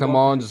welcome to come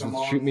on. Just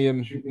shoot me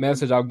a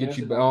message. I'll get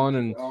you on,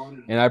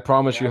 and I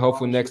promise you,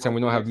 hopefully next time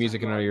we don't have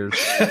music in our ears.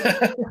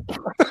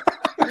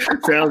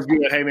 Sounds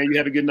good. Hey, man, you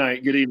have a good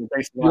night. Good evening.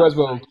 Thanks a lot. You as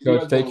well,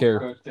 Coach. Take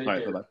care. All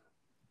right, bye-bye.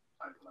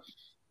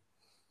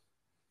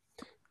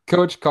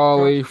 Coach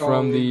Cawley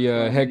from the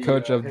head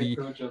coach of the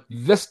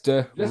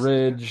Vista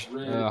Ridge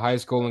High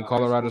School in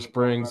Colorado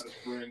Springs.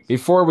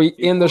 Before we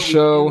end the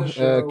show,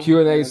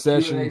 Q&A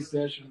session.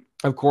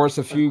 Of course,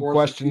 a few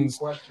questions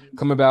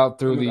come about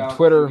through the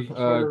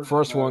Twitter.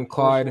 First one,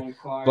 Clyde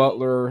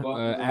Butler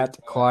at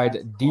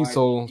Clyde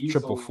Diesel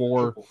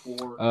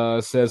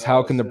 444 says,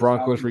 how can the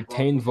Broncos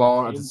retain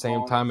Vaughn at the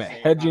same time at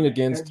hedging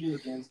against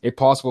a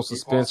possible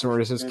suspension, or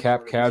is his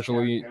cap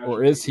casualty,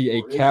 or is he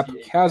a cap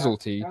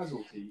casualty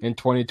in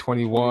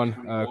 2021?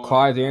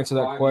 Clyde, to answer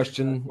that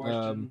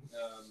question,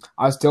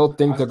 I still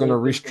think they're going to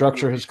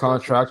restructure his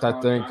contract. I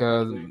think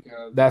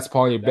that's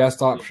probably your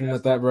best option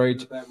at that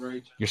rate.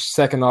 Your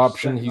second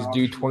option, he's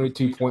due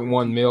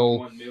 $22.1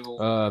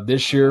 million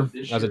this year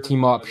as a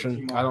team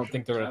option. I don't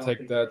think they're going to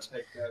take that.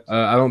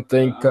 I don't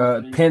think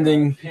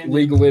pending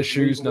legal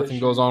issues, nothing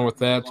goes on with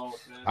that.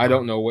 I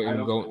don't know what in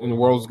the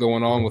world's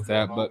going on with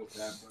that, but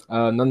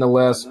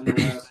nonetheless,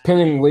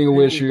 pending legal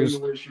issues,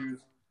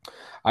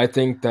 I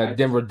think that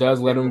Denver does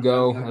let him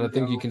go, and I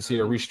think you can see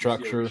a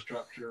restructure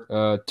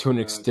to an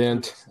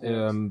extent.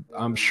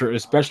 I'm sure,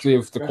 especially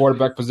if the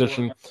quarterback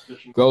position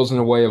goes in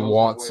the way of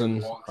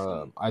Watson,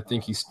 I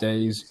think he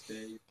stays.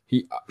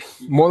 He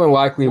more than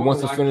likely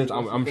wants to finish.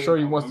 I'm sure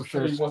he wants to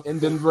finish in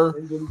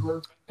Denver,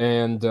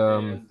 and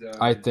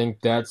I think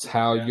that's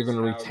how you're going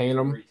to retain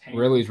him.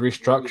 Really, is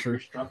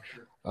restructure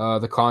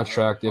the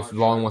contract if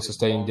Vaughn wants to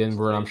stay in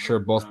Denver, and I'm sure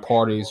both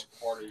parties,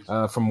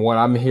 from what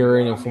I'm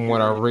hearing and from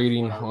what I'm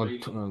reading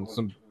on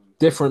some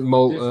different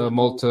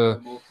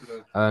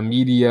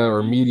media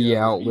or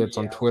media outlets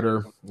on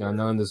Twitter,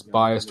 none is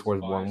biased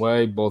towards one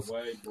way, both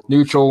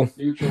neutral.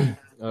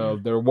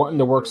 They're wanting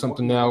to work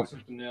something out.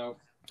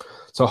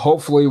 So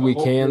hopefully we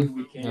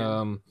can.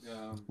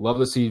 Love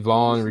to see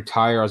Vaughn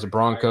retire as a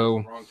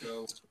Bronco,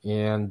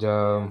 and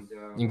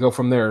go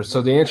from there.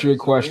 So to answer your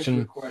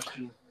question,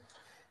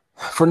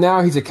 for now,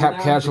 he's a cap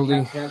casualty,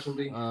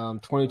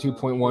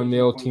 $22.1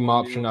 million team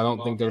option. I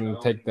don't think they're going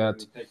to take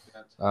that.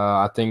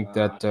 I think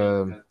that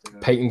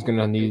Peyton's going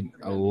to need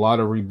a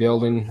lot of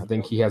rebuilding. I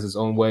think he has his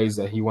own ways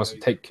that he wants to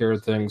take care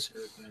of things.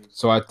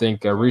 So I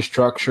think a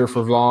restructure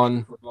for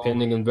Vaughn,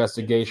 pending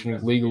investigation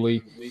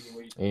legally,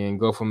 and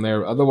go from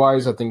there.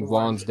 Otherwise, I think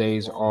Vaughn's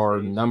days are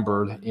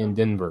numbered in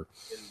Denver.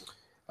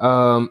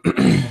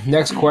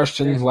 Next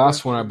question,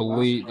 last one, I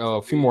believe.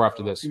 A few more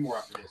after this.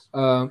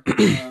 I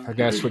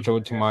gotta switch over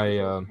to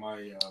my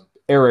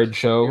Air Raid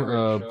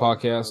Show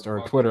podcast,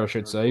 or Twitter, I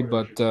should say.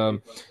 But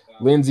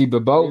Lindsay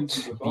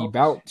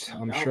Bebout,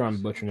 I'm sure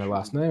I'm butchering their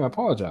last name. I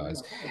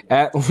apologize.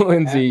 At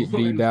Lindsay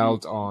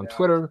Bebout on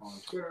Twitter.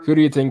 Who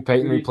do you think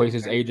Peyton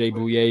replaces AJ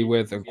Bouye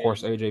with? Of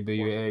course, AJ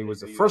Bouye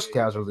was the first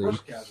casualty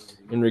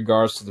in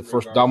regards to the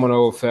first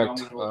domino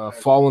effect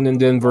falling in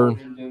Denver.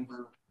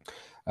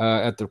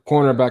 At the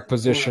cornerback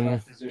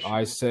position,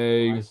 I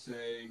say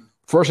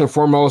first and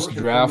foremost,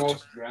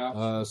 draft,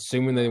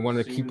 assuming they want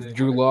to keep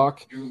Drew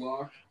Lock.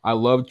 I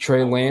love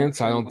Trey Lance.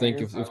 I don't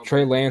think if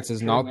Trey Lance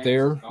is not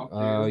there,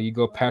 you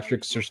go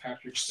Patrick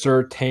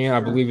Surtain,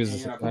 I believe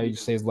is how you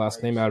say his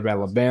last name, out of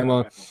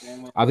Alabama.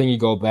 I think you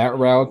go that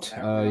route.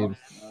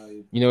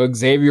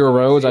 Xavier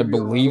Rhodes, I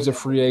believe, is a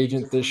free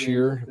agent this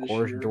year. Of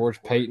course,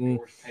 George Payton,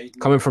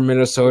 coming from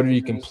Minnesota,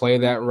 you can play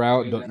that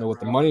route. Don't know what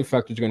the money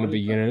factor is going to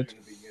be in it.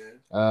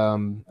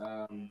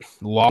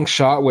 Long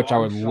shot, which I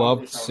would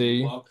love to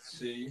see.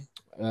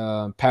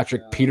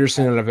 Patrick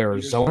Peterson out of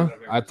Arizona,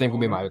 I think, will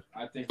be my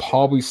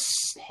probably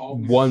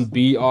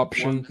 1B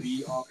option.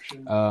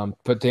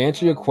 But to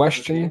answer your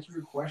question,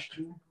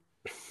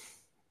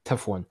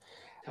 tough one.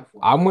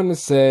 I'm going to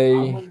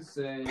say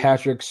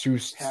Patrick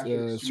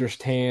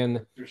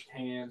Surtain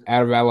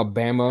out of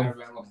Alabama,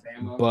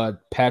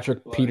 but Patrick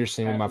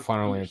Peterson was my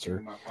final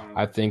answer.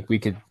 I think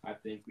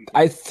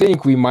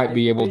we might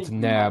be able to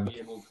nab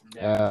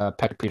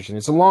Patrick Peterson.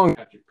 It's a long,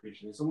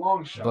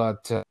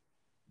 but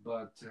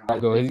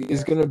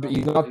he's going to be.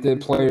 He's not the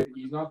player.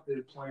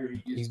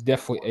 He's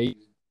definitely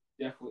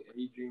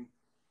aging,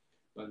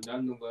 but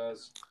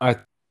nonetheless, I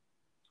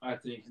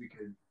think we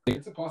could.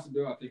 It's a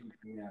possibility. I think we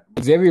can have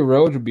Xavier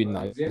Rhodes would be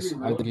nice.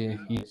 I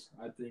think he's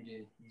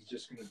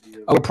just going to be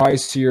a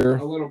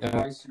little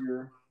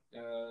pricier,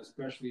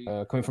 especially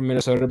coming from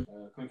Minnesota.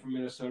 But I think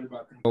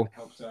it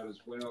helps out as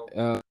well.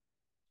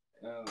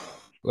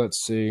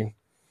 Let's see.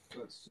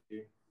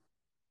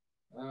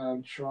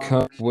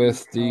 Come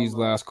with these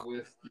last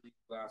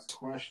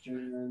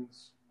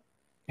questions.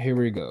 Here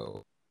we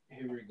go.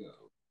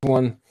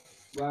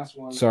 Last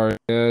one. Sorry,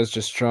 guys.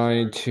 Just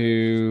trying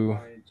to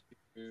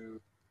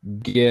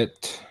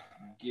get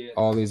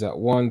all these at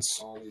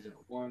once.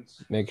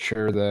 Make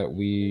sure that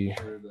we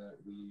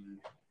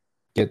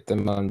get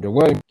them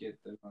underway.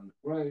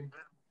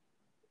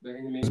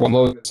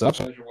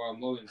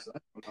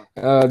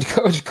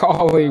 Coach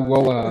Cawley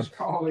will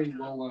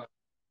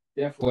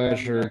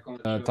pleasure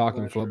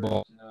talking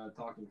football.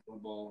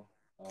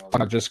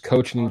 Not just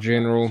coaching in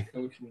general.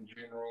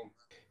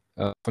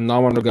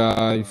 Phenomenal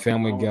guy,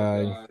 family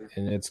guy,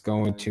 and it's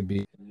going to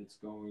be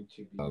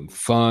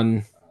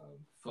fun,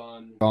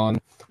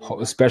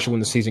 especially when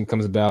the season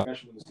comes about.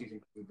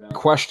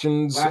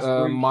 Questions,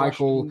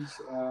 Michael,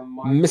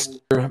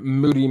 Mr.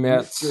 Moody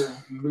Mets,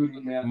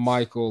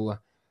 Michael,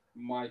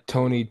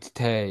 Tony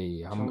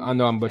Tay. I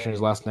know I'm butchering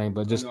his last name,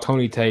 but just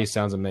Tony Tay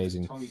sounds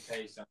amazing.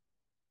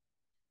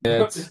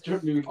 It's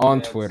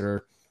on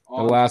Twitter.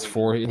 The last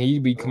four, and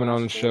he'd be coming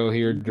on the show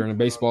here during the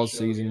baseball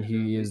season.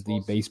 He is the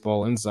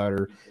baseball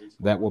insider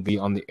that will be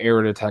on the Air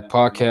Raid Attack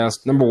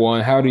podcast. Number one,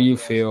 how do you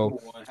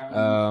feel?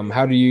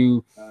 How do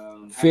you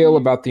feel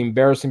about the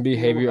embarrassing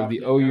behavior of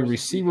the OU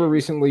receiver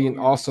recently, and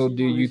also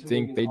do you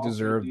think they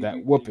deserve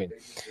that whooping?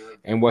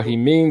 And what he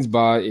means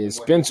by is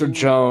Spencer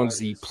Jones,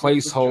 the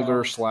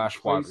placeholder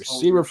 / wide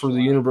receiver for the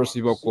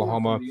University of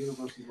Oklahoma,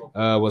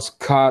 was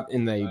caught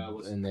in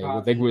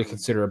what they would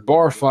consider a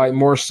bar fight,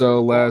 more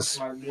so less.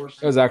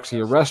 It was actually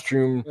a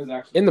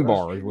restroom in the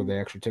bar where they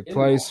actually took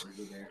place.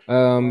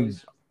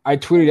 I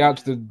tweeted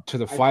out to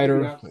the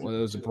fighter. It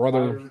was a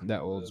brother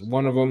that was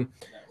one of them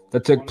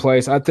that took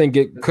place. I think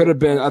it could have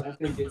been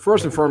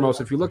first and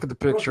foremost. If you look at the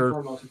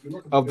picture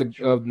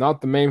of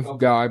not the main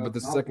guy, but the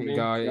second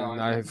guy,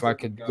 and if I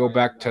could go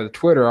back to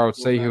Twitter, I would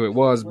say who it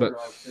was. But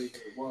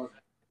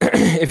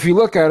if you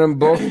look at them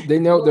both, they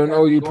know they're an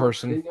OU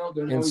person,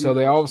 and so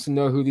they obviously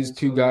know who these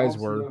two guys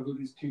were.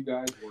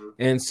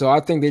 And so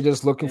I think they're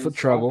just looking for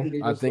trouble.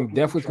 I think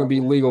definitely going to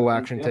be legal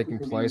action taking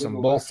place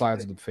on both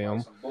sides of the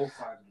film.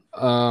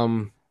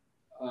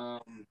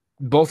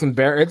 It's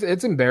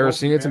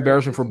embarrassing. It's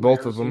embarrassing for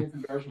both of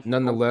them,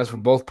 nonetheless, for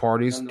both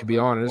parties, to be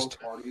honest.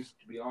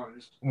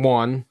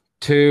 1,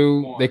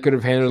 2, they could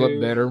have handled it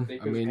better.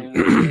 I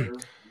mean,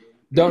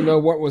 don't know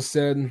what was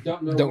said.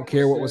 Don't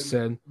care what was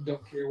said.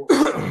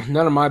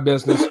 None of my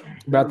business.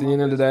 About the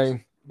end of the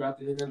day,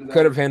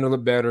 could have handled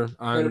it better.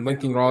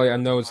 Lincoln Riley, I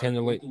know, is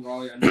handling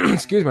it.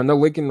 Excuse me. I know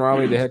Lincoln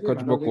Riley, the head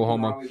coach of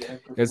Oklahoma,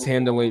 is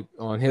handling it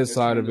on his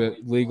side of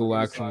it. Legal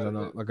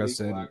actions, like I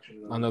said.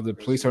 I know the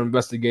police are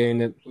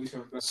investigating it.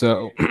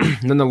 So,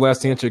 nonetheless,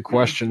 to answer your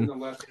question,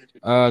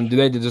 do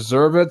they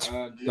deserve it?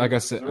 Like I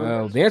said,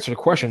 the answer to the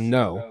question,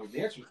 no.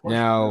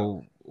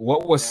 Now,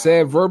 what was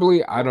said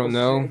verbally, I don't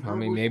know. I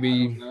mean,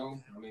 maybe.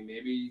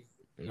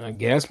 I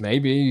guess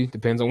maybe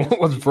depends on what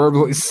was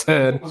verbally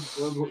said,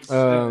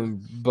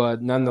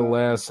 but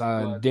nonetheless,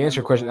 to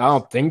answer your question, I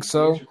don't think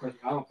so.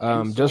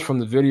 Just from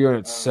the video in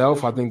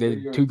itself, I think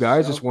the two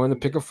guys just wanted to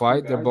pick a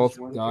fight. They're both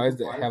guys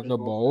that have no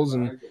balls,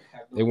 and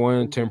they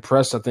wanted to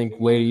impress, I think,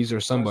 ladies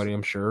or somebody,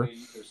 I'm sure.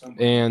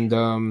 And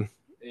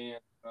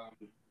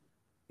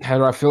how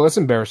do I feel? It's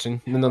embarrassing.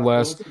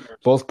 Nonetheless,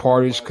 both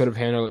parties could have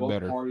handled it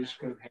better.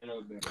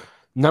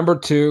 Number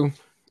 2.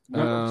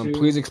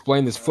 Please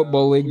explain this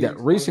football league that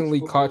recently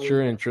caught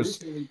your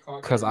interest,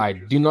 because I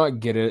do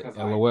not get it.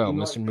 LOL,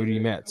 Mr. Moody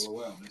Mets.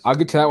 I'll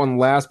get to that one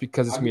last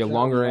because it's going to be a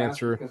longer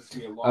answer.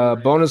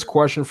 Bonus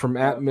question from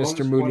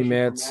 @Mr. Moody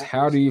Mets.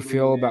 How do you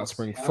feel about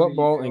spring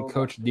football and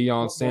Coach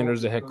Deion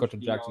Sanders, the head coach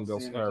of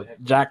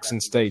Jackson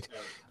State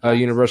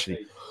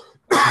University?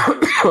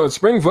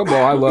 Spring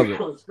football, I love it.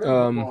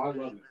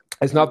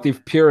 It's not the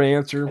pure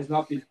answer.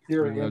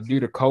 Due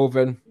to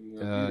COVID.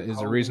 Is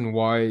the reason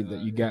why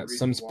that you got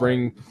some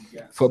spring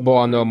football.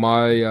 I know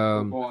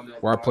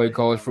where I played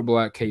college football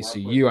at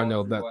KCU. I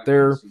know that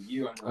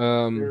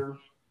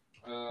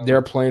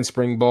they're playing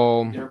spring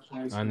ball.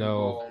 I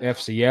know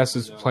FCS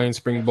is playing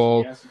spring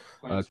ball.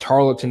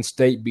 Tarleton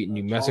State beat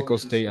New Mexico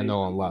State, I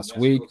know, on last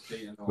week,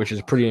 which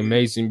is pretty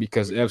amazing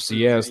because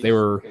FCS, they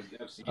were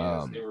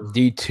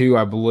D2,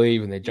 I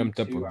believe, and they jumped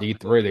up from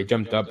D3. They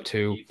jumped up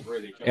to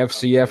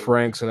FCF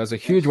rank, so that's a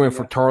huge win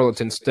for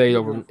Tarleton State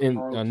over in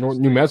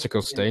New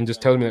Mexico State. And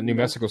just telling me that New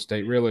Mexico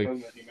State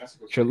really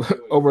should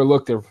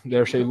overlook take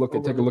a look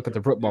at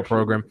the football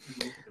program.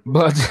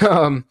 But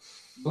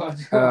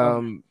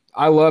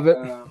I love it.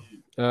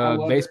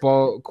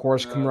 Baseball, of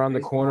course, come around the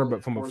corner,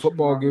 but from a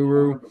football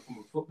guru,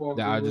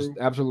 I just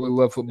absolutely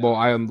love football.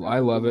 I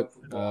love it.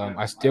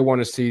 I still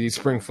want to see the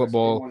spring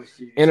football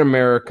in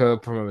America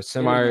from a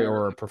semi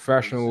or a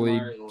professional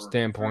league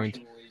standpoint.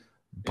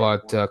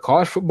 But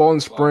college football in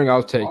spring,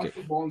 I'll take it.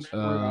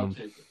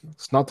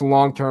 It's not the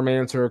long-term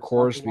answer, of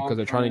course, because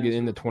they're trying to get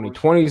in the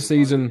 2020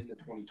 season.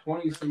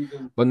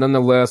 But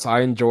nonetheless,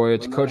 I enjoy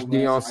it. Coach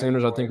Deion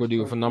Sanders, I think, will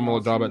do a phenomenal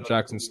job at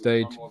Jackson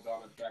State.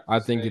 I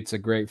think it's a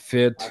great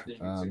fit.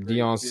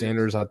 Deion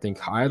Sanders, I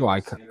think I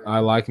like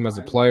him as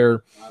a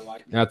player,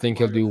 and I think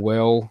he'll do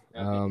well.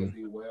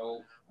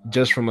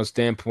 Just from a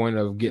standpoint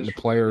of getting the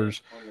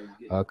players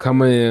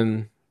coming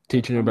in,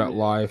 teaching them about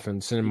life,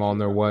 and sending them on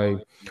their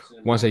way.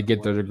 Once they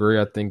get their degree,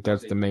 I think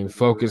that's the main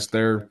focus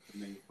there.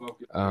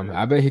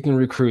 I bet he can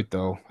recruit,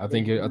 though. I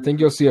think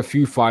you'll see a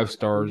few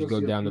 5-stars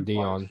go down to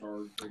Deion.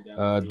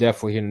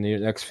 Definitely in the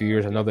next few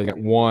years. I know they got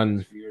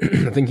one.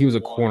 I think he was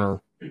a corner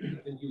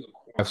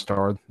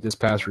 5-star this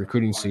past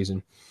recruiting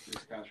season.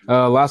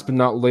 Last but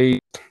not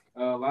least,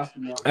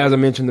 as I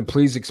mentioned,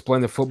 please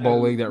explain the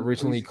football league that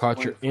recently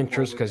caught your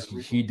interest, because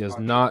he does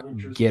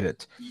not get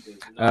it.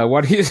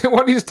 What he's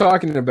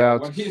talking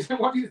about?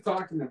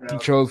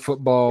 Controlled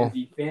football,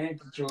 the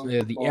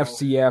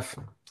FCF.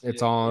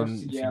 It's on.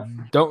 If you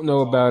don't know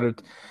about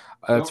it,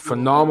 it's a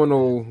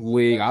phenomenal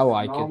league. I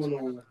like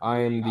it. I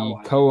am the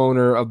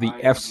co-owner of the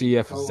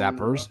FCF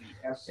Zappers,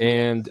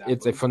 and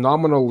it's a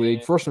phenomenal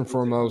league. First and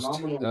foremost,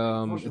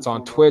 it's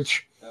on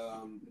Twitch.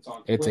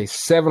 It's a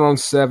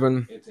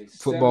 7-on-7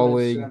 football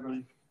league.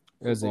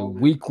 It's a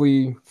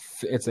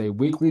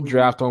weekly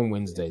draft on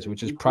Wednesdays,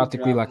 which is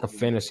practically like a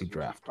fantasy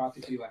draft.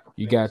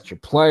 You got your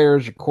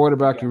players, your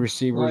quarterback, your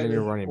receivers, and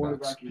your running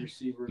backs.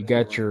 You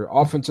got your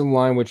offensive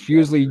line, which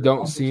usually you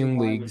don't see in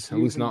leagues, at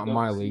least not in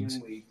my leagues.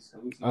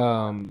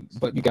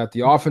 But you got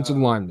the offensive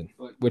lineman,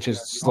 which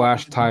is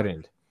 / tight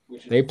end.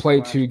 They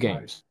play 2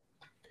 games.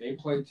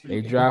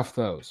 They draft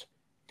those.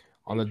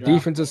 On the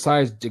defensive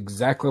side, it's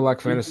exactly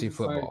like fantasy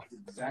football.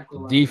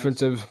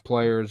 Defensive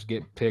players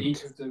get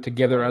picked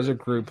together as a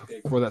group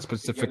for that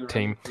specific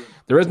team.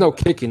 There is no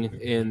kicking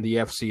in the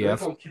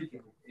FCF.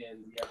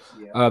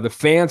 The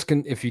fans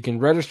can, if you can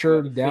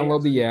register,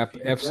 download the app,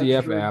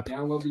 FCF app,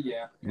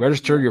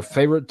 register your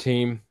favorite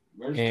team,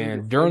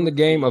 and during the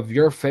game of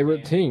your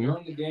favorite team,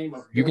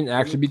 you can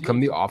actually become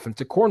the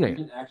offensive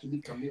coordinator.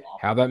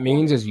 How that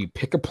means is you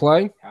pick a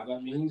play,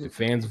 the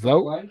fans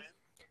vote.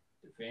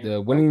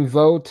 The winning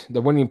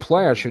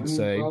play, I should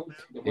say,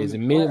 is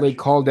immediately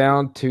called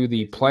down to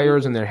the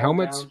players in their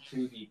helmets,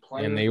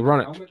 and they run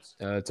it.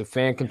 It's a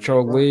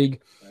fan-controlled league.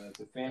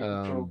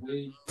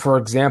 For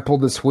example,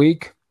 this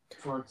week,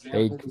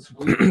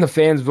 the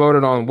fans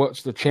voted on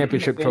what's the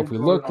championship trophy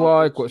look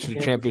like, what should the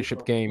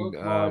championship game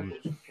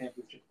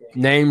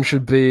name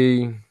should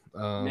be,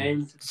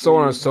 so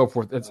on and so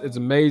forth. It's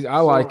amazing.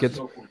 I like it.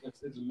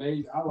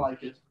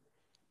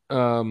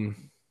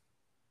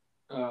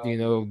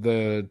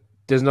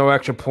 There's no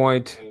extra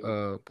point,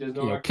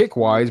 kick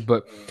wise,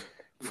 but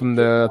from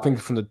the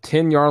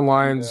 10-yard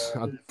lines,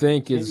 I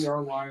think is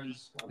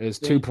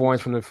 2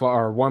 points from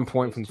or 1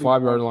 point from the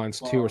 5-yard lines,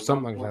 2 or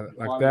something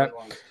like that.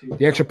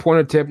 The extra point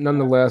attempt,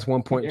 nonetheless,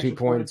 1.2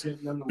 points.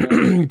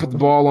 You put the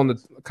ball on the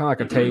kind of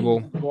like a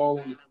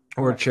table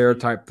or a chair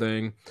type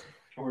thing.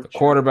 The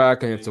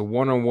quarterback, and it's a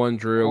one-on-one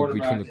drill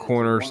between the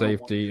corner,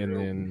 safety, and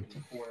then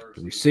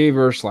the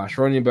receiver /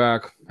 running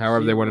back,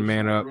 however they want to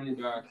man up.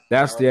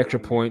 That's the extra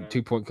point,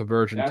 2-point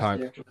conversion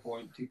type.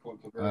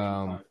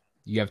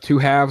 You have 2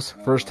 halves,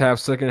 first half,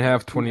 second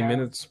half, 20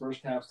 minutes,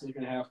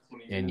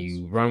 and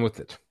you run with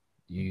it.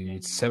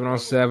 It's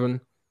 7-on-7.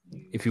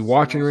 If you're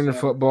watching arena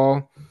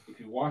football,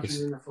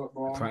 it's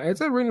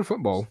arena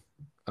football.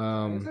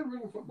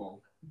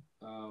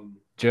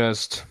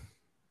 Just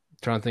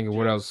trying to think of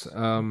what else.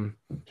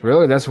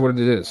 Really, that's what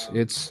it is.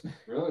 It's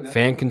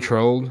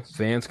fan-controlled.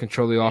 Fans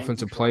control the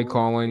offensive play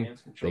calling.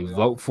 They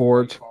vote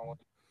for it.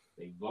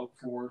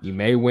 You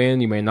may win.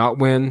 You may not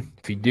win.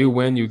 If you do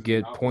win, you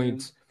get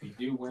points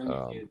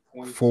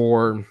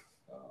for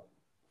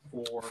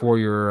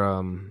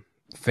your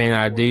fan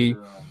ID.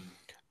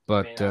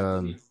 But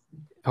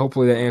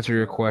hopefully that answered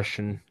your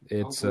question.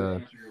 It's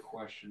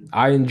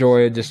I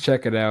enjoy it. Just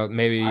check it out.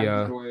 Maybe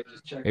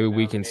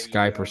we can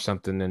Skype or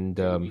something and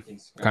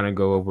kind of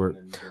go over it.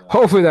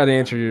 Hopefully that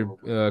answered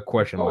your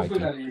question,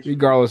 Mikey.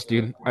 Regardless,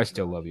 dude, I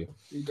still love you.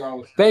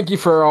 Thank you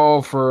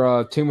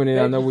for tuning in.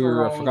 I know we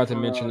forgot to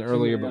mention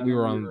earlier, but we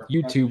were on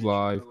YouTube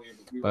Live.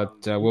 But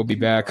we'll be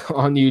back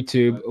on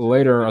YouTube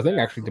later, I think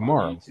actually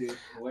tomorrow,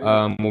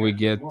 when we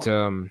get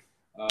our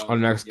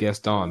next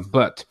guest on.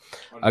 But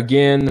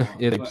again,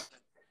 it's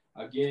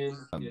a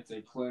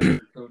pleasure,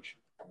 Coach.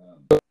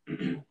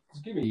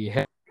 The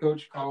head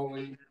coach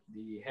calling,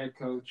 the head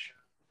coach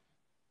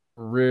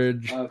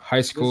Ridge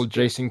High School,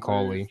 Jason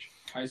Cawley,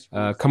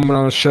 coming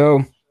on the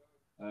show.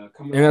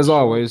 And as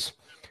always,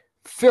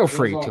 feel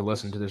free to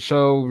listen to the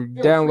show,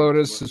 download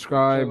us,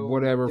 subscribe,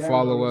 whatever,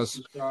 follow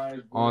us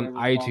on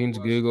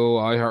iTunes, Google,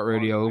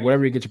 iHeartRadio,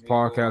 whatever you get your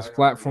podcast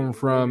platform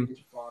from.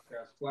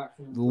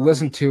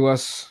 Listen to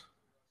us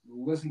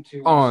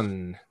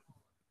on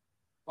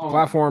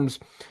platforms.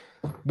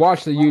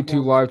 Watch the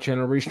YouTube live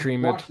channel,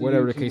 restream it,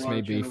 whatever the case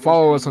may be.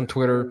 Follow us on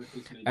Twitter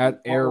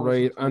at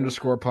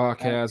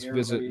airraid_podcast.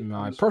 Visit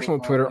my personal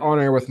Twitter, On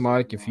Air with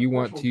Mike. If you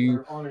want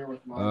to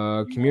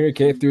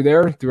communicate through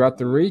there throughout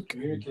the week,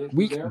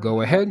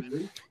 go ahead.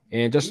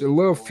 And just a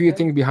little few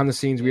things behind the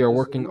scenes. We are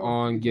working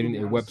on getting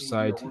a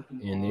website,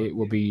 and it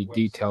will be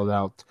detailed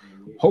out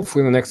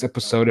hopefully in the next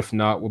episode. If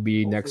not, will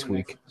be next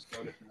week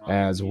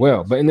as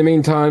well. But in the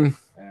meantime,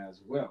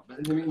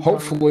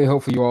 hopefully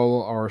you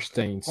all are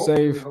staying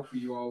safe.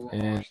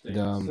 And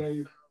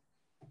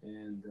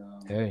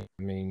hey,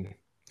 I mean,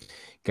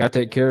 gotta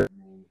take care.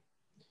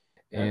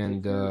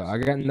 And I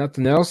got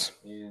nothing else.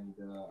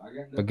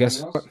 But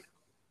guess what?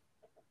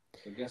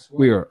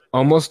 We are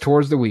almost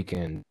towards the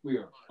weekend.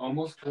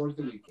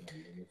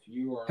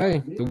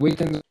 Hey, the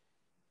weekend.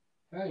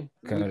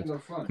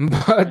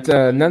 But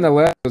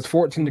nonetheless, it was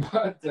 14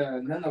 degrees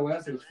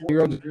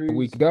a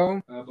week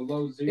ago.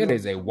 It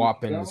is a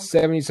whopping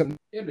 70-something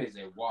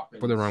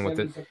for the run with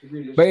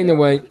it. But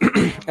anyway,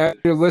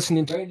 after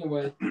listening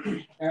to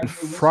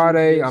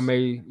Friday, I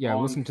may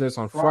listen to this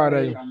on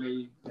Friday.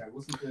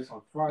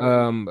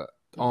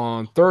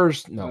 On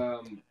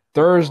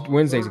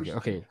Wednesday.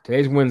 Okay,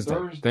 today's Wednesday.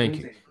 Thank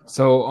you.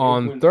 So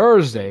on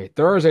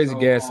Thursday's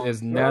guest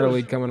is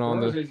Natalie, coming on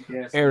the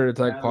Air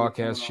Attack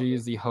podcast. She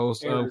is the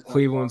host of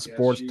Cleveland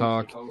Sports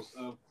Talk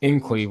in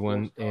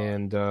Cleveland,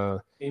 and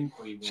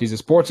she's a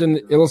Sports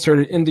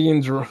Illustrated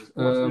Indians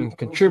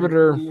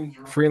contributor,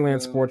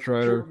 freelance sports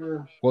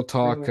writer. We'll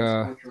talk.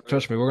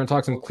 Trust me, we're going to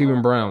talk some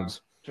Cleveland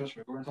Browns.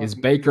 Is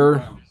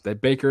Baker they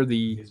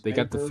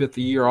got the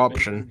 5th-year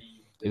option?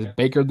 Is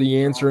Baker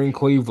the answer in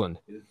Cleveland?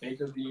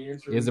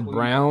 Is the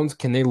Browns?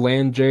 Can they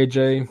land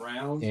JJ?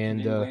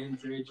 And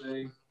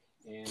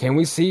can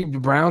we see the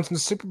Browns in the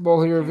Super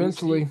Bowl here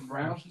eventually?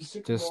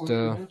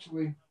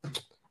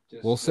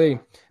 We'll see.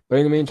 But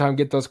in the meantime,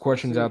 get those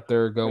questions out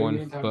there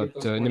going.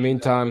 But in the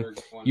meantime,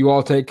 you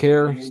all take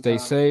care, stay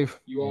safe,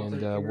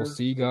 and we'll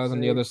see you guys on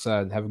the other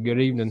side. Have a good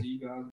evening.